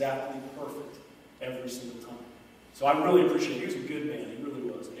it exactly perfect every single time. So I really appreciate it. He was a good man. He really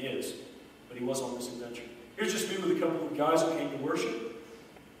was. And is. But he was on this adventure. Here's just me with a couple of guys who came to worship.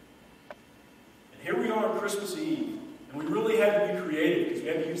 And here we are on Christmas Eve. And we really had to be creative because we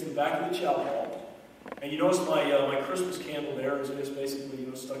had to use the back of the chapel hall. And you notice my Christmas candle there is basically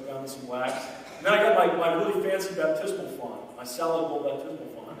stuck down in some wax. And then I got my really fancy baptismal font, my salad bowl baptismal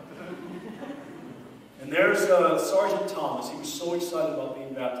font. And there's Sergeant Thomas. He was so excited about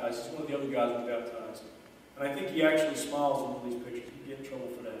being baptized. He's one of the other guys who was baptized. And I think he actually smiles in all these pictures. He'd get in trouble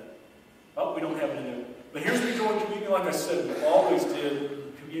for that. Oh, we don't have it in there. But here's me doing communion like I said. We always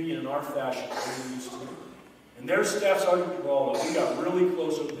did communion in our fashion, as we used to. And there's Staff Sergeant Geraldo. We got really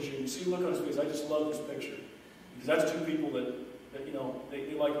close over this year. You see the look on his face. I just love this picture. Because that's 2 people that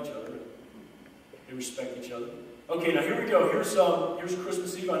they like each other. They respect each other. Okay, now here we go. Here's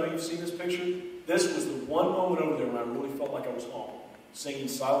Christmas Eve. I know you've seen this picture. This was the one moment over there when I really felt like I was home. Singing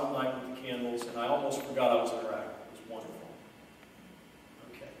Silent Night with the candles, and I almost forgot I was in Iraq. It was wonderful.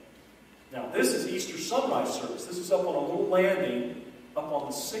 Okay. Now, this is Easter sunrise service. This is up on a little landing up on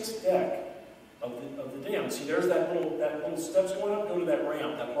the 6th deck of the dam. See, there's that little steps going up. Go to that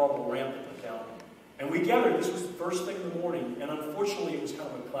ramp, that horrible ramp that went down. And we gathered. This was the first thing in the morning, and unfortunately, it was kind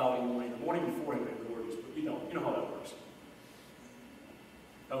of a cloudy morning. The morning before had been gorgeous, but you know how that works.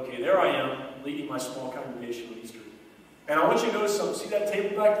 Okay, there I am, leading my small congregation on Easter. And I want you to notice something. See that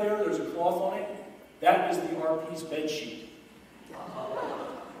table back there? There's a cloth on it. That is the RP's bed sheet.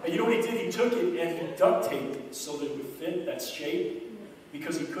 And you know what he did? He took it and he duct taped it so that it would fit that shape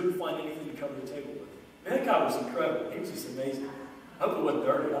because he couldn't find anything to cover the table with. Man, that guy was incredible. He was just amazing. I hope it wasn't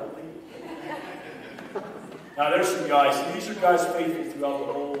dirty. I don't think it. Now, there's some guys. And these are guys faithful throughout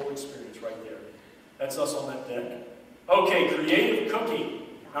the whole experience right there. That's us on that deck. Okay, creative cooking.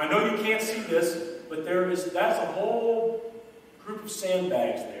 Now, I know you can't see this, but that's a whole group of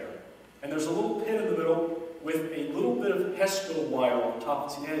sandbags there. And there's a little pin in the middle with a little bit of Hesco wire on top.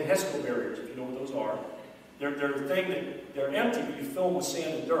 See, they had Hesco barriers, if you know what those are. They're a thing that they're empty, but you fill them with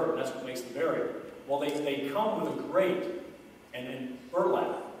sand and dirt, and that's what makes the barrier. Well, they come with a grate and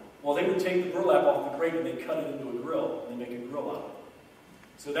burlap. Well, they would take the burlap off the grate and they cut it into a grill, and they make a grill out of it.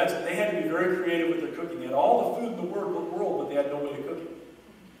 So they had to be very creative with their cooking. They had all the food in the world, but they had no way to cook it.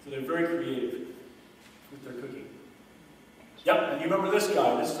 So they're very creative with their cooking. Yep, and you remember this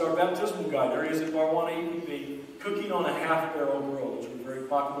guy. This is our baptismal guy. There he is at Barwana EPB, cooking on a half-barrel grill. Those were very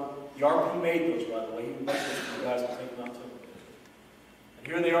popular. The RP made those, by the way. He would make those for you guys to take them out to him. And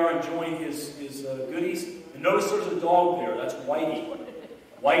here they are enjoying his goodies. And notice there's a dog there. That's Whitey.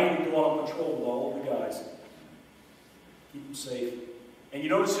 Whitey would go on patrol with all of the guys. Keep them safe. And you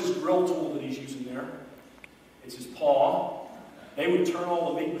notice his grill tool that he's using there. It's his paw. They would turn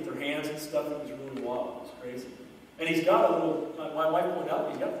all the meat with their hands and stuff. It was really wild. It was crazy. And he's got a little, my wife pointed out,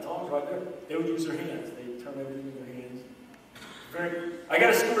 he's got the tongs right there. They would use their hands. They would turn everything with their hands. I got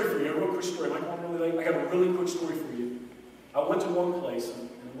a story for you, a real quick story. I got a really quick story for you. I went to one place, in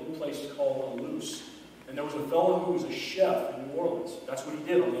a little place called Loose. And there was a fellow who was a chef in New Orleans. That's what he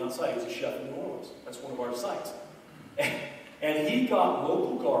did on the outside. He was a chef in New Orleans. That's one of our sites. And he got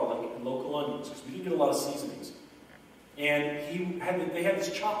local garlic and local onions, because we didn't get a lot of seasonings. And they had this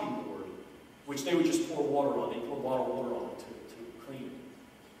chopping board, which they would just pour water on. They pour bottled water on it to clean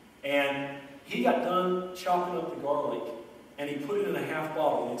it. And he got done chopping up the garlic, and he put it in a half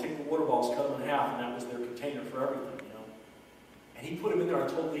bottle. And they take the water bottles, cut them in half, and that was their container for everything, you know. And he put them in there. I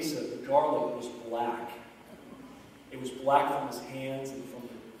told Lisa the garlic was black. It was black from his hands and from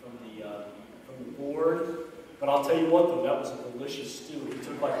the board. But I'll tell you what, though, that was a delicious stew. He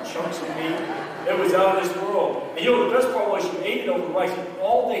took like chunks of meat. It was out of this world. And you know, the best part was you ate it over rice.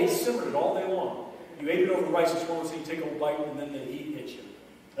 All day, he simmered it all day long. You ate it over rice. It's one of those things, you take a bite, and then the heat hits you.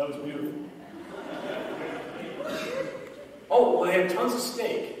 That was beautiful. Oh, well, they had tons of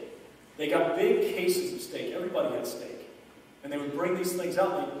steak. They got big cases of steak. Everybody had steak. And they would bring these things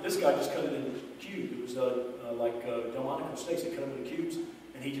out. This guy just cut it into cubes. It was like Delmonico steaks. They cut them into cubes.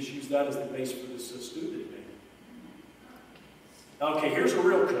 And he just used that as the base for this stew that he made. Okay, here's a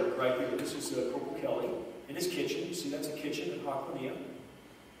real cook right here. This is Corporal Kelly in his kitchen. You see, that's a kitchen in Haquania.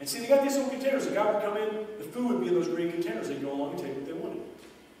 And see, they got these little containers. The guy would come in, the food would be in those green containers. They'd go along and take what they wanted.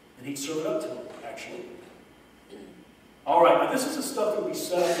 And he'd serve it up to them, actually. All right, now this is the stuff that we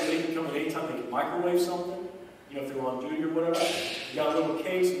set up so they can come at any time. They can microwave something, you know, if they're on duty or whatever. They got little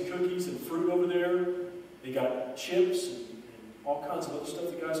cakes and cookies and fruit over there. They got chips and all kinds of other stuff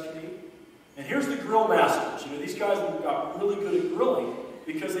the guys can eat. And here's the grill masters. You know, these guys got really good at grilling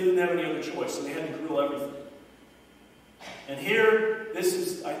because they didn't have any other choice, so they had to grill everything. And here, this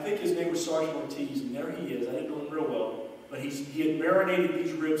is, I think his name was Sergeant Ortiz, and there he is. I didn't know him real well, but he had marinated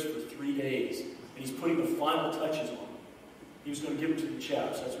these ribs for 3 days, and he's putting the final touches on them. He was going to give them to the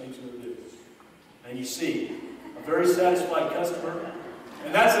chaps. That's what he was going to do. And you see, a very satisfied customer.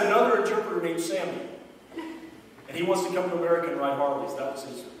 And that's another interpreter named Sammy. And he wants to come to America and ride Harleys. That was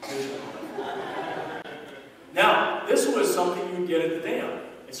his vision. Now, this was something you would get at the dam.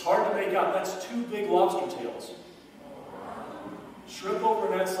 It's hard to make out. That's 2 big lobster tails. Shrimp over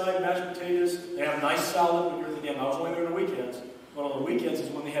on that side, mashed potatoes. They have a nice salad when you're at the dam. I was only there on the weekends. But on the weekends is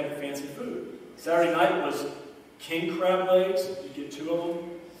when they have the fancy food. Saturday night was king crab legs. You get 2 of them.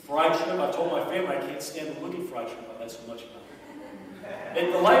 Fried shrimp. I told my family I can't stand the look at fried shrimp. I've had so much of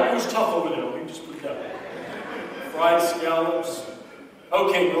it. The light was tough over there. We can just put it that way. Fried scallops.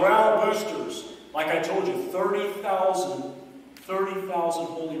 Okay, morale boosters. Like I told you, 30,000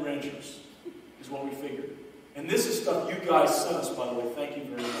 Holy Ranchers is what we figured. And this is stuff you guys sent us, by the way. Thank you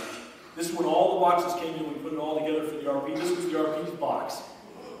very much. This is when all the boxes came in. We put it all together for the RP. This was the RP's box.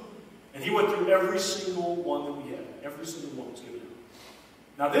 And he went through every single one that we had. Every single one was given him.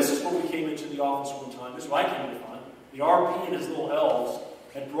 Now, this is what we came into the office one time. This is what I came to find. The RP and his little elves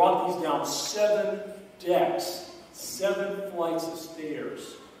had brought these down 7 decks. 7 flights of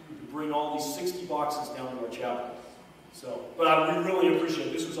stairs to bring all these 60 boxes down to our chapel. So, but I really appreciate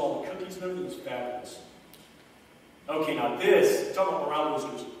it. This was all the cookies and everything. It was fabulous. Okay, now this, talking about morale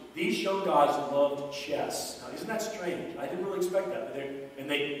boosters. These young guys loved chess. Now, isn't that strange? I didn't really expect that.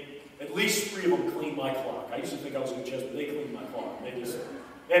 At least 3 of them cleaned my clock. I used to think I was good at chess, but they cleaned my clock.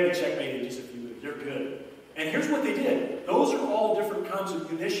 They haven't checkmated in just a few minutes. They're good. And here's what they did. Those are all different kinds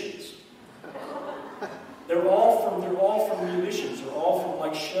of munitions. They're all from munitions. They're all from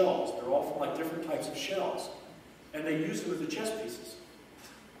like shells. They're all from like different types of shells. And they use them as the chess pieces.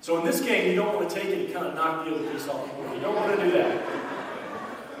 So in this game, you don't want to take it and kind of knock the other piece off the board. You don't want to do that.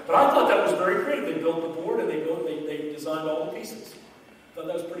 But I thought that was very creative. They built the board and they designed all the pieces. I thought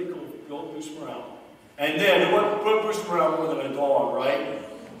that was pretty cool. Built boost morale. And then, what boosts morale more than a dog, right?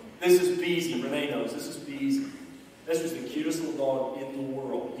 This is Beezy. Renee knows. This is Beezy. This was the cutest little dog in the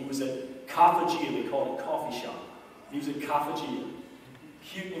world. He was at Kafajia. They called it coffee shop. He was at Kafajia.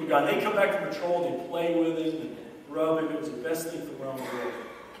 Cute little guy. They come back from patrol. They play with him and rub him. It was the best thing from around the world.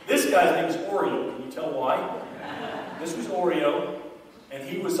 This guy's name is Oreo. Can you tell why? This was Oreo. And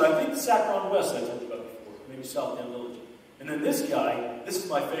he was, I think, Saffron West, I told you about before. Maybe South Down Village. And then this guy, this is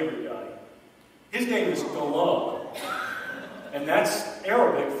my favorite guy. His name is Galub. And that's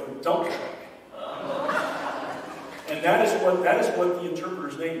Arabic for dump truck. And that is what the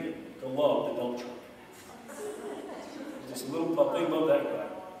interpreter's named it. Galub, the dump truck. Just a little pup. They love that guy.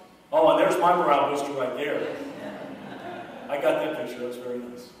 Oh, and there's my morale booster right there. I got that picture. That was very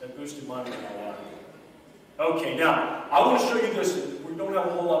nice. That boosted my morale a lot. Okay, now, I want to show you this. We don't have a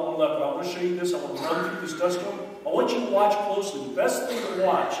whole lot more left, but I want to show you this. I want to run through this dust storm. I want you to watch closely. The best thing to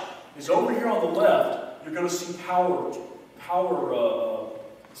watch is over here on the left, you're going to see power, it's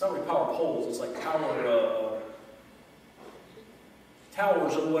not really power poles, it's like power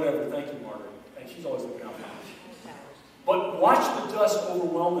towers or whatever. Thank you, Margaret. And she's always looking out for me. But watch the dust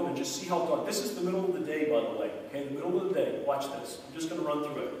overwhelm them and just see how dark. This is the middle of the day, by the way. Okay, the middle of the day. Watch this. I'm just going to run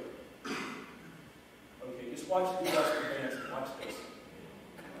through it. Okay, just watch the dust advance and watch this.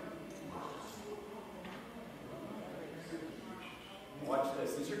 Watch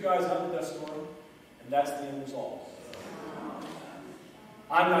this. These are guys out in the dust storm, and that's the end result.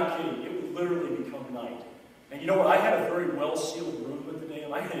 I'm not kidding. It would literally become night. And you know what? I had a very well-sealed room at the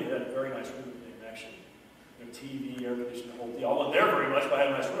dam. I had a very nice room at the dam, actually. TV, air conditioning, the whole deal. I wasn't there very much, but I had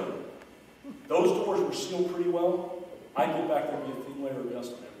a nice room. Those doors were sealed pretty well. I'd get back there and be a thin layer of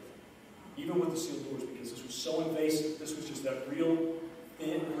dust on everything. Even with the sealed doors, because this was so invasive. This was just that real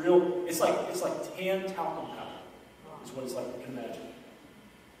thin, it's like tan talcum powder, is what it's like, you can imagine.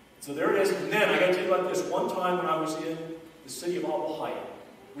 So there it is. And then I got to tell you about this. One time when I was in the city of Al Bahia,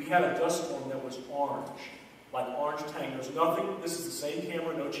 we had a dust storm that was orange, like orange tang. There's nothing. This is the same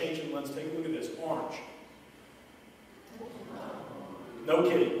camera, no change in lens. Take a look at this. Orange. No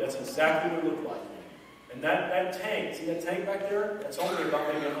kidding. That's exactly what it looked like. And that tank, see that tank back there? That's only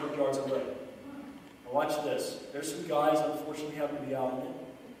about maybe 100 yards away. Now watch this. There's some guys, unfortunately, happen to be out in it.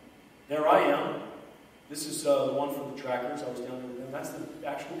 There I am. This is the one from the trackers. I was down there with them. That's the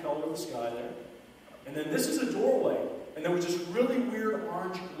actual color of the sky there. And then this is a doorway. And there was this really weird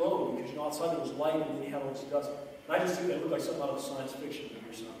orange glow because, you know, outside there was light and then you had all this dust. And I just think that looked like something out of science fiction movie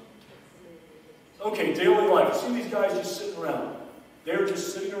or something. Okay, daily life. You see these guys just sitting around. They're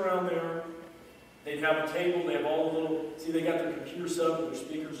just sitting around there. They'd have a table. They have all the little, see, they got their computer set up with their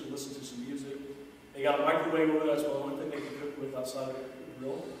speakers to listen to some music. They got a microwave over there. That's the only thing they can cook with outside of the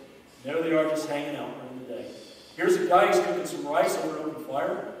grill. And there they are just hanging out during the day. Here's a guy who's cooking some rice over an open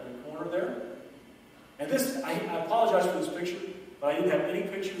fire in a corner there. And this, I apologize for this picture, but I didn't have any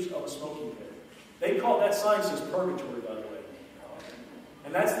pictures of a smoking pit. They call that sign says purgatory, by the way.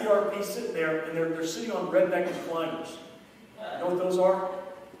 And that's the RP sitting there, and they're sitting on redneck recliners. You know what those are?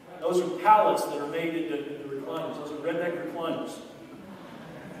 Those are pallets that are made into recliners. Those are redneck recliners.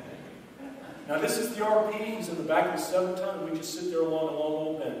 Now this is the RP. He's in the back of the 7-ton, and we just sit there along a long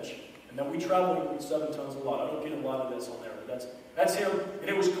old bench. And then we travel with 7 tons a lot. I don't get a lot of this on there, but that's him. And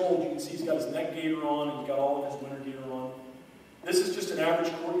it was cold. You can see he's got his neck gaiter on, and he's got all of his winter gear on. This is just an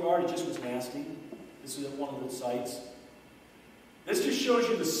average courtyard. It just was nasty. This is at one of the sites. This just shows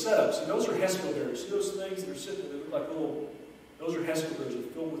you the setup. See, those are Hesco bears. See those things that are sitting there? They look like little, those are Hesco bears. They're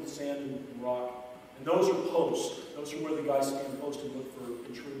filled with sand and rock. And those are posts. Those are where the guys stand post and look for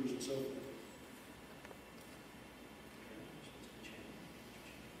intruders and so forth.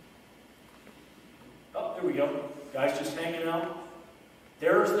 Oh, there we go. Guys just hanging out.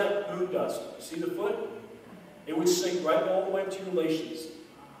 There's that moon dust. See the foot? It would sink right all the way to your laces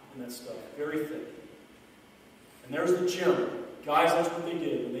and that stuff. Very thick. And there's the gym. Guys, that's what they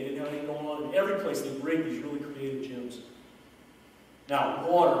did when they didn't have anything going on. In every place, they rigged these really creative gyms. Now,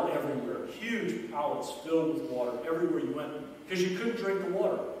 water everywhere. Huge pallets filled with water everywhere you went. Because you couldn't drink the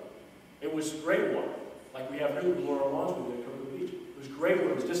water. It was great water. Like we have here, we water our lawns with at Cocoa Beach. It was great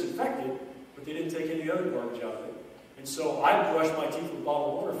water. It was disinfected, but they didn't take any other garbage out of it. And so I brushed my teeth with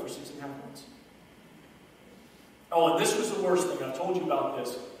bottled water for 6.5 months. Oh, and this was the worst thing. I've told you about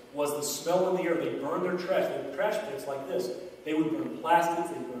this. Was the smell in the air. They burned their trash. They had trash pits like this. They would burn plastics,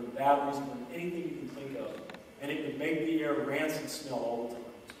 they would burn batteries, burn anything you can think of. And it would make the air rancid smell all the time.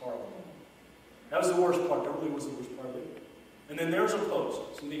 It's horrible. That was the worst part. That really was the worst part of it. And then there's a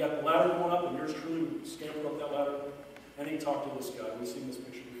post. So they got the ladder going up, and yours truly would scamper up that ladder. And he talked to this guy. We've seen this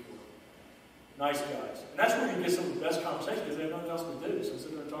picture before. Nice guys. And that's where you get some of the best conversations because they have nothing else to do. So I'm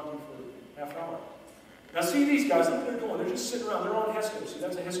sitting there talking for half an hour. Now see these guys, look what they're doing. They're just sitting around. They're on Hesco. See,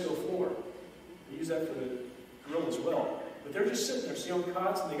 that's a Hesco floor. They use that for the grill as well. But they're just sitting there, see on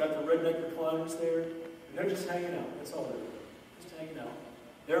cots, and they got the redneck recliners there. And they're just hanging out. That's all they're doing. Just hanging out.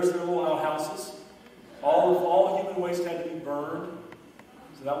 There's their little outhouses. All human waste had to be burned.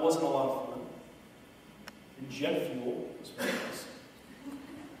 So that wasn't a lot of fun. And jet fuel was very nice.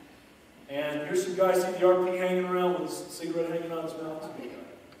 And here's some guys, see the RP hanging around with a cigarette hanging on his mouth.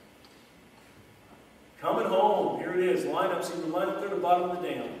 Coming home, here it is, line up. See, we're lined up there at the bottom of the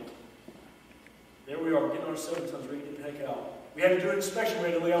dam. There we are, getting our 7 tons ready to get the heck out. We had to do an inspection,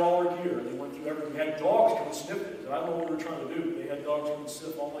 we had to lay out all our gear. They went through everything. We had dogs come and sniff it. I don't know what we were trying to do. They had dogs come and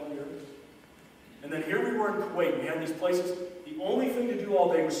sniff all my gear. And then here we were in Kuwait. We had these places. The only thing to do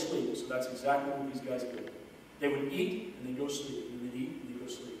all day was sleep. So that's exactly what these guys did. They would eat and then go sleep. And they'd eat and they'd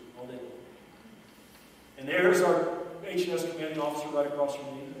go sleep all day long. And there's our H&S commanding officer right across from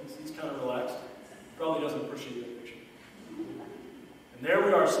me. He's kind of relaxed. Probably doesn't appreciate that picture. And there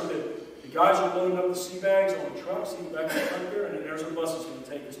we are. So the guys are loading up the sea bags on the truck, see back in the front there, and then there's our buses going to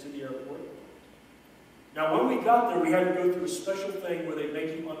take us to the airport. Now, when we got there, we had to go through a special thing where they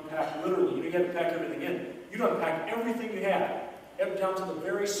make you unpack literally. You had to pack everything in. You'd unpack everything you had, down to the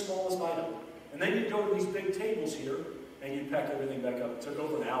very smallest item. And then you'd go to these big tables here, and you'd pack everything back up. It took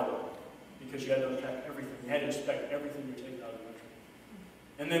over an hour because you had to unpack everything. You had to inspect everything you're taking out of the country.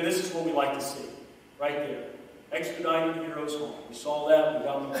 And then this is what we like to see. Right there. Expediting heroes home. We saw that, we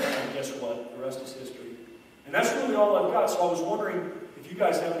got on the plane, and guess what? The rest is history. And that's really all I've got. So I was wondering if you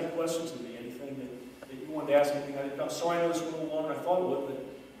guys have any questions of me, anything that you wanted to ask, anything I didn't. I'm sorry I know this went a little longer than I thought it would,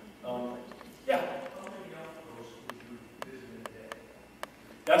 but yeah.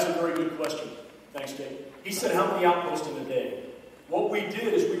 That's a very good question. Thanks, Dave. He said, how many outposts in a day? What we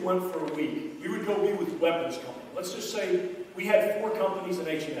did is we went for a week. We would go be with weapons company. Let's just say we had 4 companies in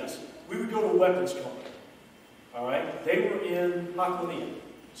H&S. We would go to a weapons company. All right? They were in Chaplain.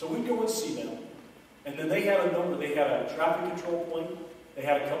 So we'd go and see them. And then they had a number. They had a traffic control point. They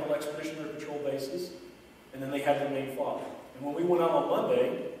had a couple expeditionary patrol bases. And then they had their main fob. And when we went out on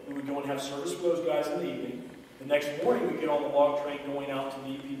Monday, we would go and have service with those guys in the evening. The next morning, we'd get on the log train going out to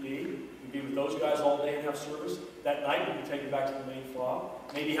the EPB. We'd be with those guys all day and have service. That night, we'd be taken back to the main fob.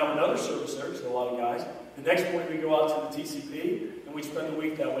 Maybe have another service there, because there are a lot of guys. The next morning, we'd go out to the TCP. And we'd spend the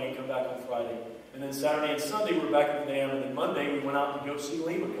week that way and come back on Friday. And then Saturday and Sunday, we were back in the dam. And then Monday, we went out to go see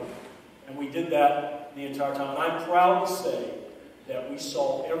Lima come. And we did that the entire time. And I'm proud to say that we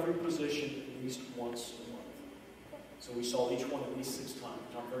saw every position at least once a month. So we saw each one at least 6 times.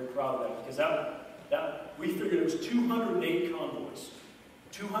 And I'm very proud of that. Because that we figured it was 208 convoys.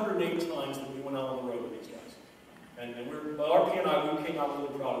 208 times that we went out on the road with these guys. And RP and I, we came out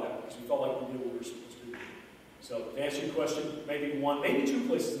really proud of that. Because we felt like we did what we were supposed to do. So to answer your question, maybe 1, maybe 2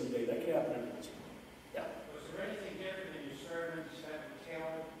 places in the day. That could happen every once in a while. Yeah. Was there anything different in your sermon set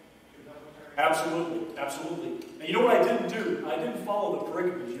tailored to military? Absolutely, absolutely. And you know what I didn't do? I didn't follow the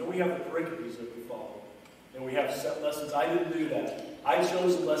pericopes. You know we have the pericopes that we follow. And we have set lessons. I didn't do that. I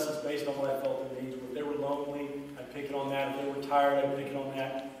chose the lessons based on what I felt their needs were. If they were lonely, I'd pick it on that. If they were tired, I'd pick it on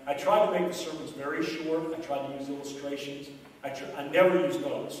that. I tried to make the sermons very short. I tried to use illustrations. I never used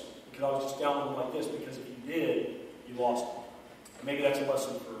notes. Because I was just down with them like this, because if you did, you lost them. And maybe that's a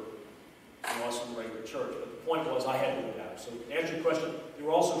lesson for us in the regular church. But the point was, I had to do that. So to answer your question, they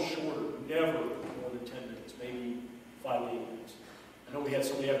were also shorter, never more than 10 minutes, maybe 5 to 8 minutes. I know we had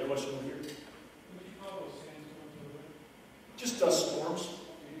somebody have a question over here. What do you call those sandstorms? Just dust storms.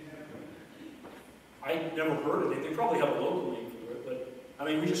 I never heard of it. They probably have a local name for it, but I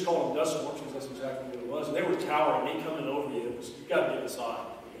mean, we just called them dust storms because that's exactly what it was. And they were towering, they coming over you. You've got to get inside.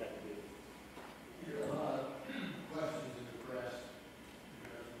 Questions in the press.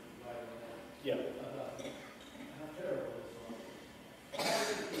 Yeah. How terrible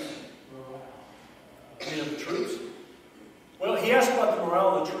is The troops? Well, he asked about the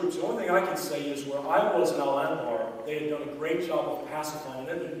morale of the troops. The only thing I can say is where I was in Al-Anbar, they had done a great job of pacifying.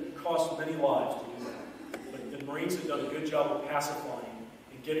 It had cost many lives to do that. But the Marines had done a good job of pacifying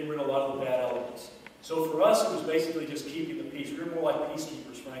and getting rid of a lot of the bad elements. So for us, it was basically just keeping the peace. We were more like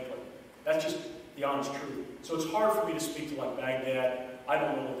peacekeepers, frankly. That's just the honest truth. So it's hard for me to speak to like Baghdad. I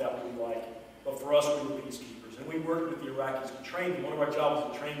don't know what that would be like. But for us, we were peacekeepers. and we worked with the Iraqis to train them. One of our jobs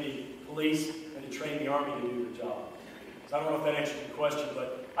was to train the police and to train the army to do their job. So I don't know if that answers your question,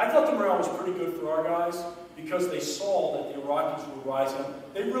 but I thought the morale was pretty good for our guys because they saw that the Iraqis were rising.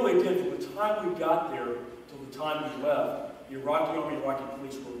 They really did. From the time we got there till the time we left, the Iraqi army and Iraqi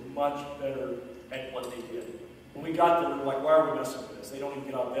police were much better at what they did. When we got there, we were like, why are we messing with this? They don't even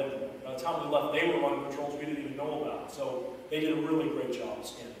get out of bed anymore. By the time we left, they were running patrols we didn't even know about. So they did a really great job of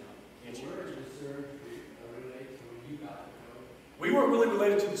standing up. Where does the surge relate to when you got there? We weren't really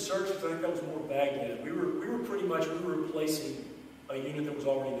related to the surge because I think that was more Baghdad. We were replacing a unit that was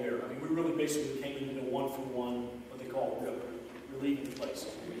already there. I mean, we really basically came into one-for-one, what they call relieving the place.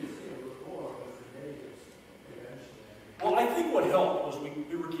 Well, I think what helped was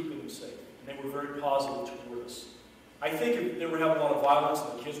we were keeping them safe. And they were very positive toward us. I think if they were having a lot of violence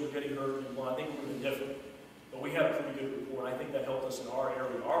and the kids were getting hurt, I think it would have been different. But we had a pretty good rapport, and I think that helped us in our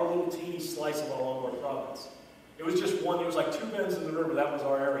area, our little teeny slice of our province. It was just one, it was like 2 bends in the river, that was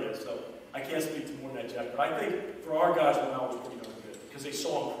our area, so I can't speak to more than that, Jack. But I think for our guys, morale was pretty darn good, because they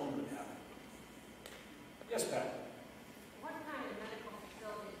saw improvement happen. Yes, Pat? What kind of medical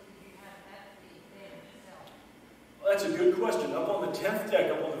facilities did you have at the dam itself? Well, that's a good question. Up on the 10th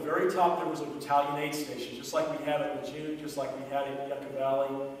deck, up on the very top, there was a battalion aid station, just like we had at Lejeune, just like we had in Yucca Valley.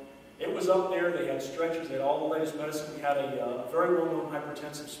 It was up there. They had stretchers. They had all the latest medicine. We had a very well-known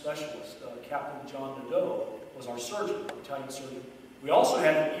hypertensive specialist, Chaplain John Nadeau, was our surgeon, our battalion surgeon. We also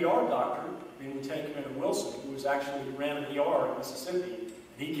had an ER doctor, Lieutenant Commander Wilson, who was actually ran an ER in Mississippi.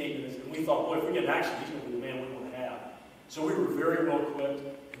 And he came in and we thought, boy, if we get an accident, he's going to be the man we want to have. So we were very well equipped.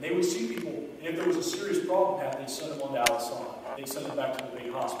 And they would see people, and if there was a serious problem, they'd send them on to Al-Assad. They'd send them back to the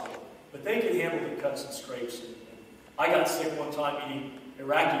big hospital. But they could handle the cuts and scrapes. And I got sick one time eating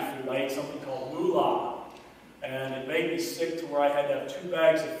Iraqi food. I ate something called moolah. And it made me sick to where I had to have 2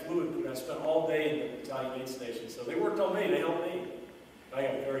 bags of fluid, and I spent all day in the battalion aid station. So they worked on me. They helped me. I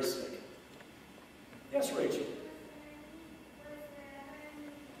got very sick. Yes, Rachel?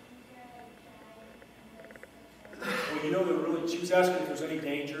 Well, you know, she was asking if there was any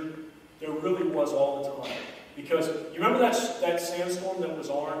danger. There really was all the time. Because, you remember that sandstorm that was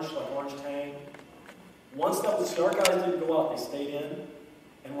orange, like orange tang? Once that was, our guys didn't go out, they stayed in.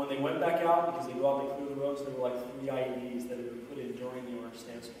 And when they went back out, because they go out, they clear the roads, there were like 3 IEDs that had been put in during the orange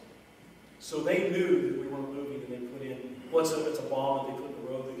sandstorm. So they knew that we weren't moving, and they put in, well, it's a bomb that they put in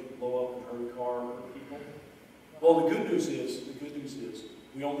the road that could blow up and hurt a car or hurt people. Well, the good news is,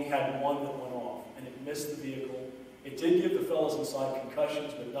 we only had one that went off, and it missed the vehicle. It did give the fellows inside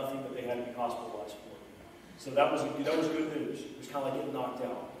concussions, but nothing that they had to be hospitalized for. So that was good news. It was kind of like getting knocked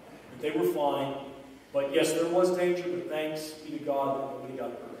out. But they were fine. But yes, there was danger, but thanks be to God that nobody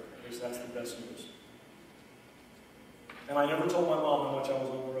got hurt. At least that's the best news. And I never told my mom how much I was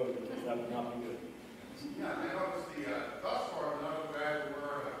on the road, because that would not be good. Yeah, I noticed the dust storm, none of the guys were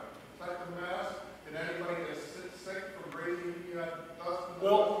wearing a protective mask. Did anybody get sick from breathing dust in the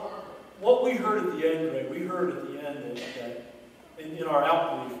Well, what we heard at the end, Greg, we heard at the end that in our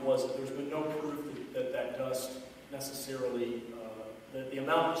outbelief was that there's been no proof that dust necessarily, that the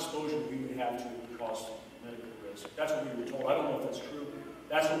amount of exposure we would have to it would cause medical risk. That's what we were told. I don't know if that's true.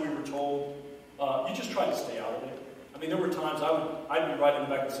 That's what we were told. You just try to stay out of it. I mean, there were times I'd be riding in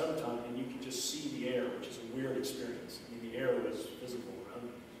the back of the summertime and you could just see the air, which is a weird experience. I mean, the air was visible,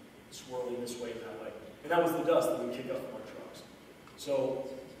 swirling this way and that way. And that was the dust that would kick up from our trucks. So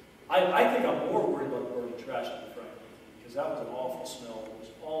I think I'm more worried about burning trash than frankly, because that was an awful smell. It was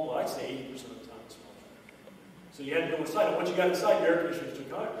all, I'd say 80% of the time it smelled. So you had to go inside. And once you got inside, the air conditioners took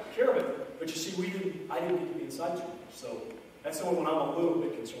care of it. But you see, I didn't get to be inside too much. So that's the one I'm a little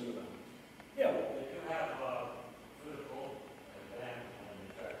bit concerned about. Yeah. They do have physical exam when you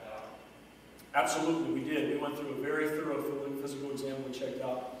checked out. Absolutely, we did. We went through a very thorough physical exam we checked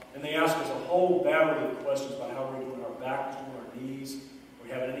out. And they asked us a whole battery of questions about how we're doing our back, doing our knees, are we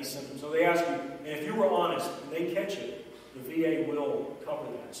having any symptoms. So they ask you, and if you were honest, and they catch it, the VA will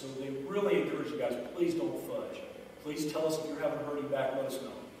cover that. So they really encourage you guys, please don't fudge. Please tell us if you're having hurting back, let us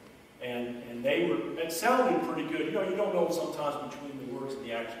know. And it sounded pretty good. You know, you don't know sometimes between the words and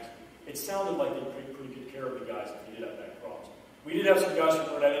the actions. It sounded like they took pretty good care of the guys if you did have back problems. We did have some guys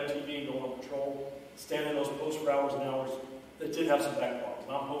who were at MTV and going on patrol, standing in those posts for hours and hours, that did have some back problems.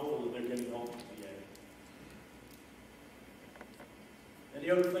 And I'm hopeful that they're getting home from the VA. Any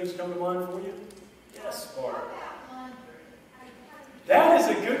other things come to mind for you? Yes, Bart. That is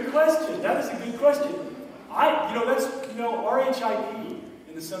a good question. That is a good question. That's RHIP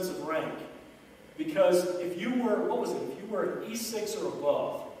in the sense of rank. Because if you were, if you were an E6 or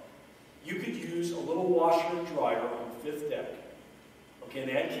above, you could use a little washer and dryer on the 5th deck. Okay,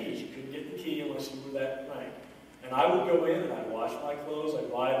 they had keys. You couldn't get the key unless you were that rank. And I would go in and I'd wash my clothes,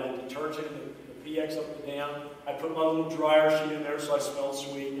 I'd buy the detergent, the PX up and down. I'd put my little dryer sheet in there so I smelled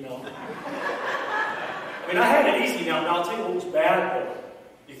sweet, you know. I mean, I had it easy now. Now, I'll tell you what was bad, though.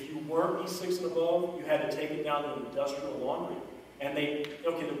 If you weren't E6 and above, you had to take it down to an industrial laundry. And the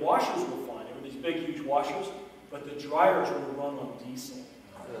washers were fine. They were these big, huge washers, but the dryers were run on diesel.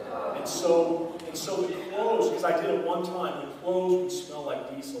 And so the clothes, because I did it one time, the clothes would smell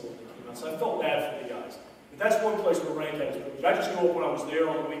like diesel when they came out. So I felt bad for the guys. But that's one place where rank had it. I just go up when I was there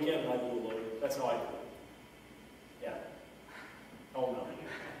on the weekend and I do a load. That's how I do it. Yeah. Oh, no. Well,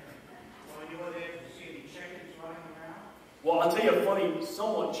 you were there to see any chickens running around? Well, I'll tell you a funny,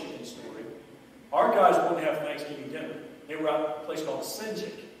 somewhat chicken story. Our guys wanted to have Thanksgiving dinner. They were at a place called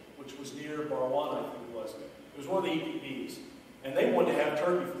Sinjik, which was near Barwana, I think it was. It was one of the EPBs. And they wanted to have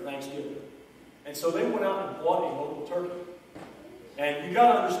turkey for Thanksgiving. And so they went out and bought a local turkey. And you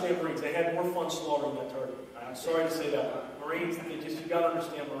got to understand Marines. They had more fun slaughtering that turkey. I'm sorry to say that. Marines, you got to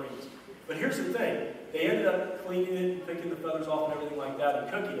understand Marines. But here's the thing. They ended up cleaning it and picking the feathers off and everything like that and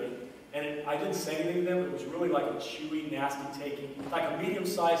cooking it. And I didn't say anything to them. It was really like a chewy, nasty taking, like a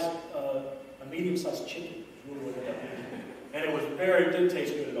medium-sized chicken. Is really what it ended up being. And it didn't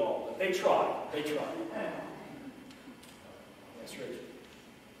taste good at all. But they tried. They tried. That's right.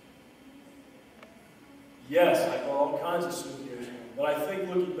 Yes, I bought all kinds of souvenirs. But I think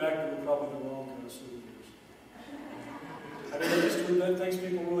looking back, they were probably the wrong kind of souvenirs. I mean, they just were things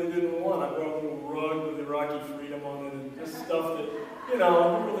people really didn't want. I brought a little rug with Iraqi freedom on it and just stuff that, you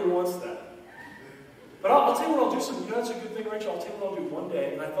know, who really wants that? But I'll tell you what I'll do. That's a good thing, Rachel. I'll tell you what I'll do one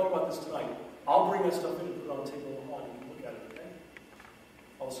day, and I thought about this tonight. I'll bring that stuff in and put it on the table in the hall, and you can look at it, okay?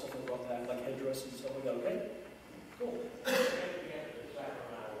 All the stuff I brought that, like headdresses and stuff like that, okay? Cool.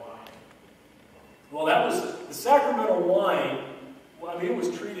 Well, that was the Sacramento wine. Well, I mean, it was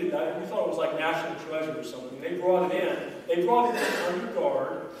treated. We thought it was like national treasure or something. They brought it in. They brought it in under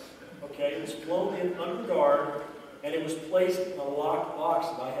guard. Okay, it was flown in under guard, and it was placed in a locked box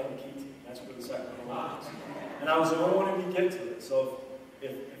that I had the key to. That's where the Sacramento wine is. And I was the only one who could get to it. So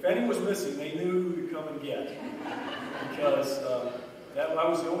if any was missing, they knew who to come and get, because I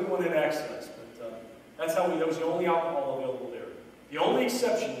was the only one in access. But that's how that was the only alcohol available there. The only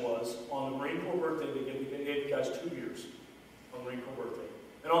exception was on the Marine Corps birthday, they gave the guys 2 beers on Marine Corps birthday.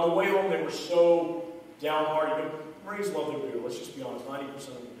 And on the way home, they were so downhearted. Marines love their beer, let's just be honest, 90% of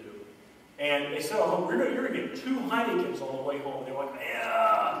them do. And they said, oh, you're going to get 2 Heinekens on the way home. They were like,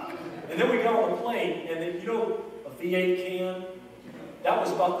 yeah. And then we got on the plane, and then, you know, a V8 can, that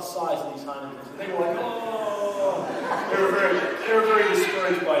was about the size of these Heinekens. And they were like, oh. They were very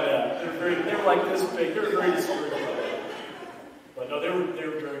discouraged by that. They were like this big. They were very discouraged by that. But no, they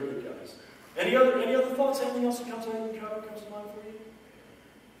were very good guys. Any other thoughts? Anything else that comes to mind for you?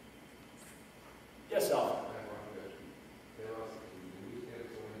 Yes, Al.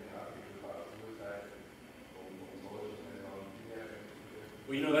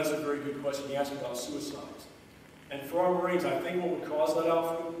 Well, you know, that's a very good question. You asked about suicides. And for our Marines, I think what would cause that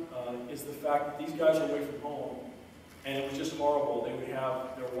outfit is the fact that these guys are away from home. And it was just horrible. They would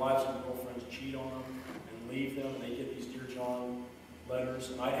have their wives and girlfriends cheat on them and leave them. And they get these Dear John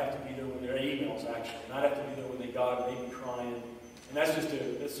letters. And I'd have to be there when they're emails, actually. And I'd have to be there when they got it. They'd be crying. And that's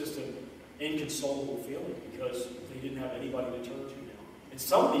just an inconsolable feeling because they didn't have anybody to turn to now. And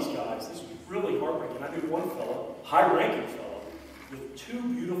some of these guys, this was really heartbreaking. I knew one fellow, high-ranking fellow, with 2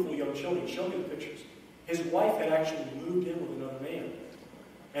 beautiful young children. Show me the pictures. His wife had actually moved in with another man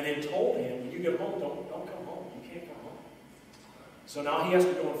and had told him, when you get home, don't come home. You can't come home. So now he has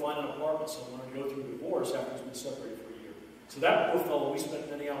to go and find an apartment somewhere and go through a divorce after he's been separated for a year. So that poor fellow, we spent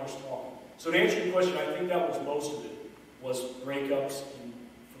many hours talking. So to answer your question, I think that was most of it, was breakups from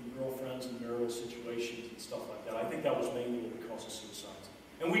girlfriends and marital situations and stuff like that. I think that was mainly what causes suicides.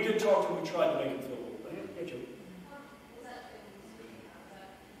 And we did talk to him. We tried to make him feel a little better. Yeah, Joe.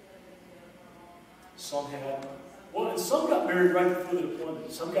 Some had. Well, and some got married right before the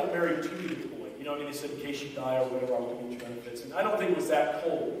deployment. Some got married to the deployment. You know what I mean? They said, in case you die or whatever, I'll give you benefits. And I don't think it was that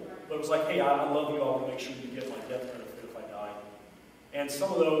cold. But it was like, hey, I love you all to make sure you get my death benefit if I die. And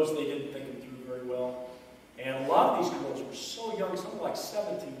some of those, they didn't think them through very well. And a lot of these girls were so young, some were like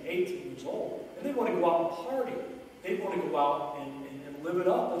 17, 18 years old. And they want to go out and party. They want to go out and live it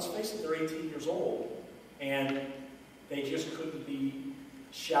up. Let's face it, they're 18 years old. And they just couldn't be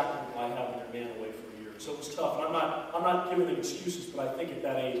shackled by having their man away for a year. So it was tough. And I'm not giving them excuses, but I think at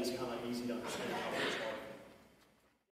that age it's kind of easy to understand how it's hard.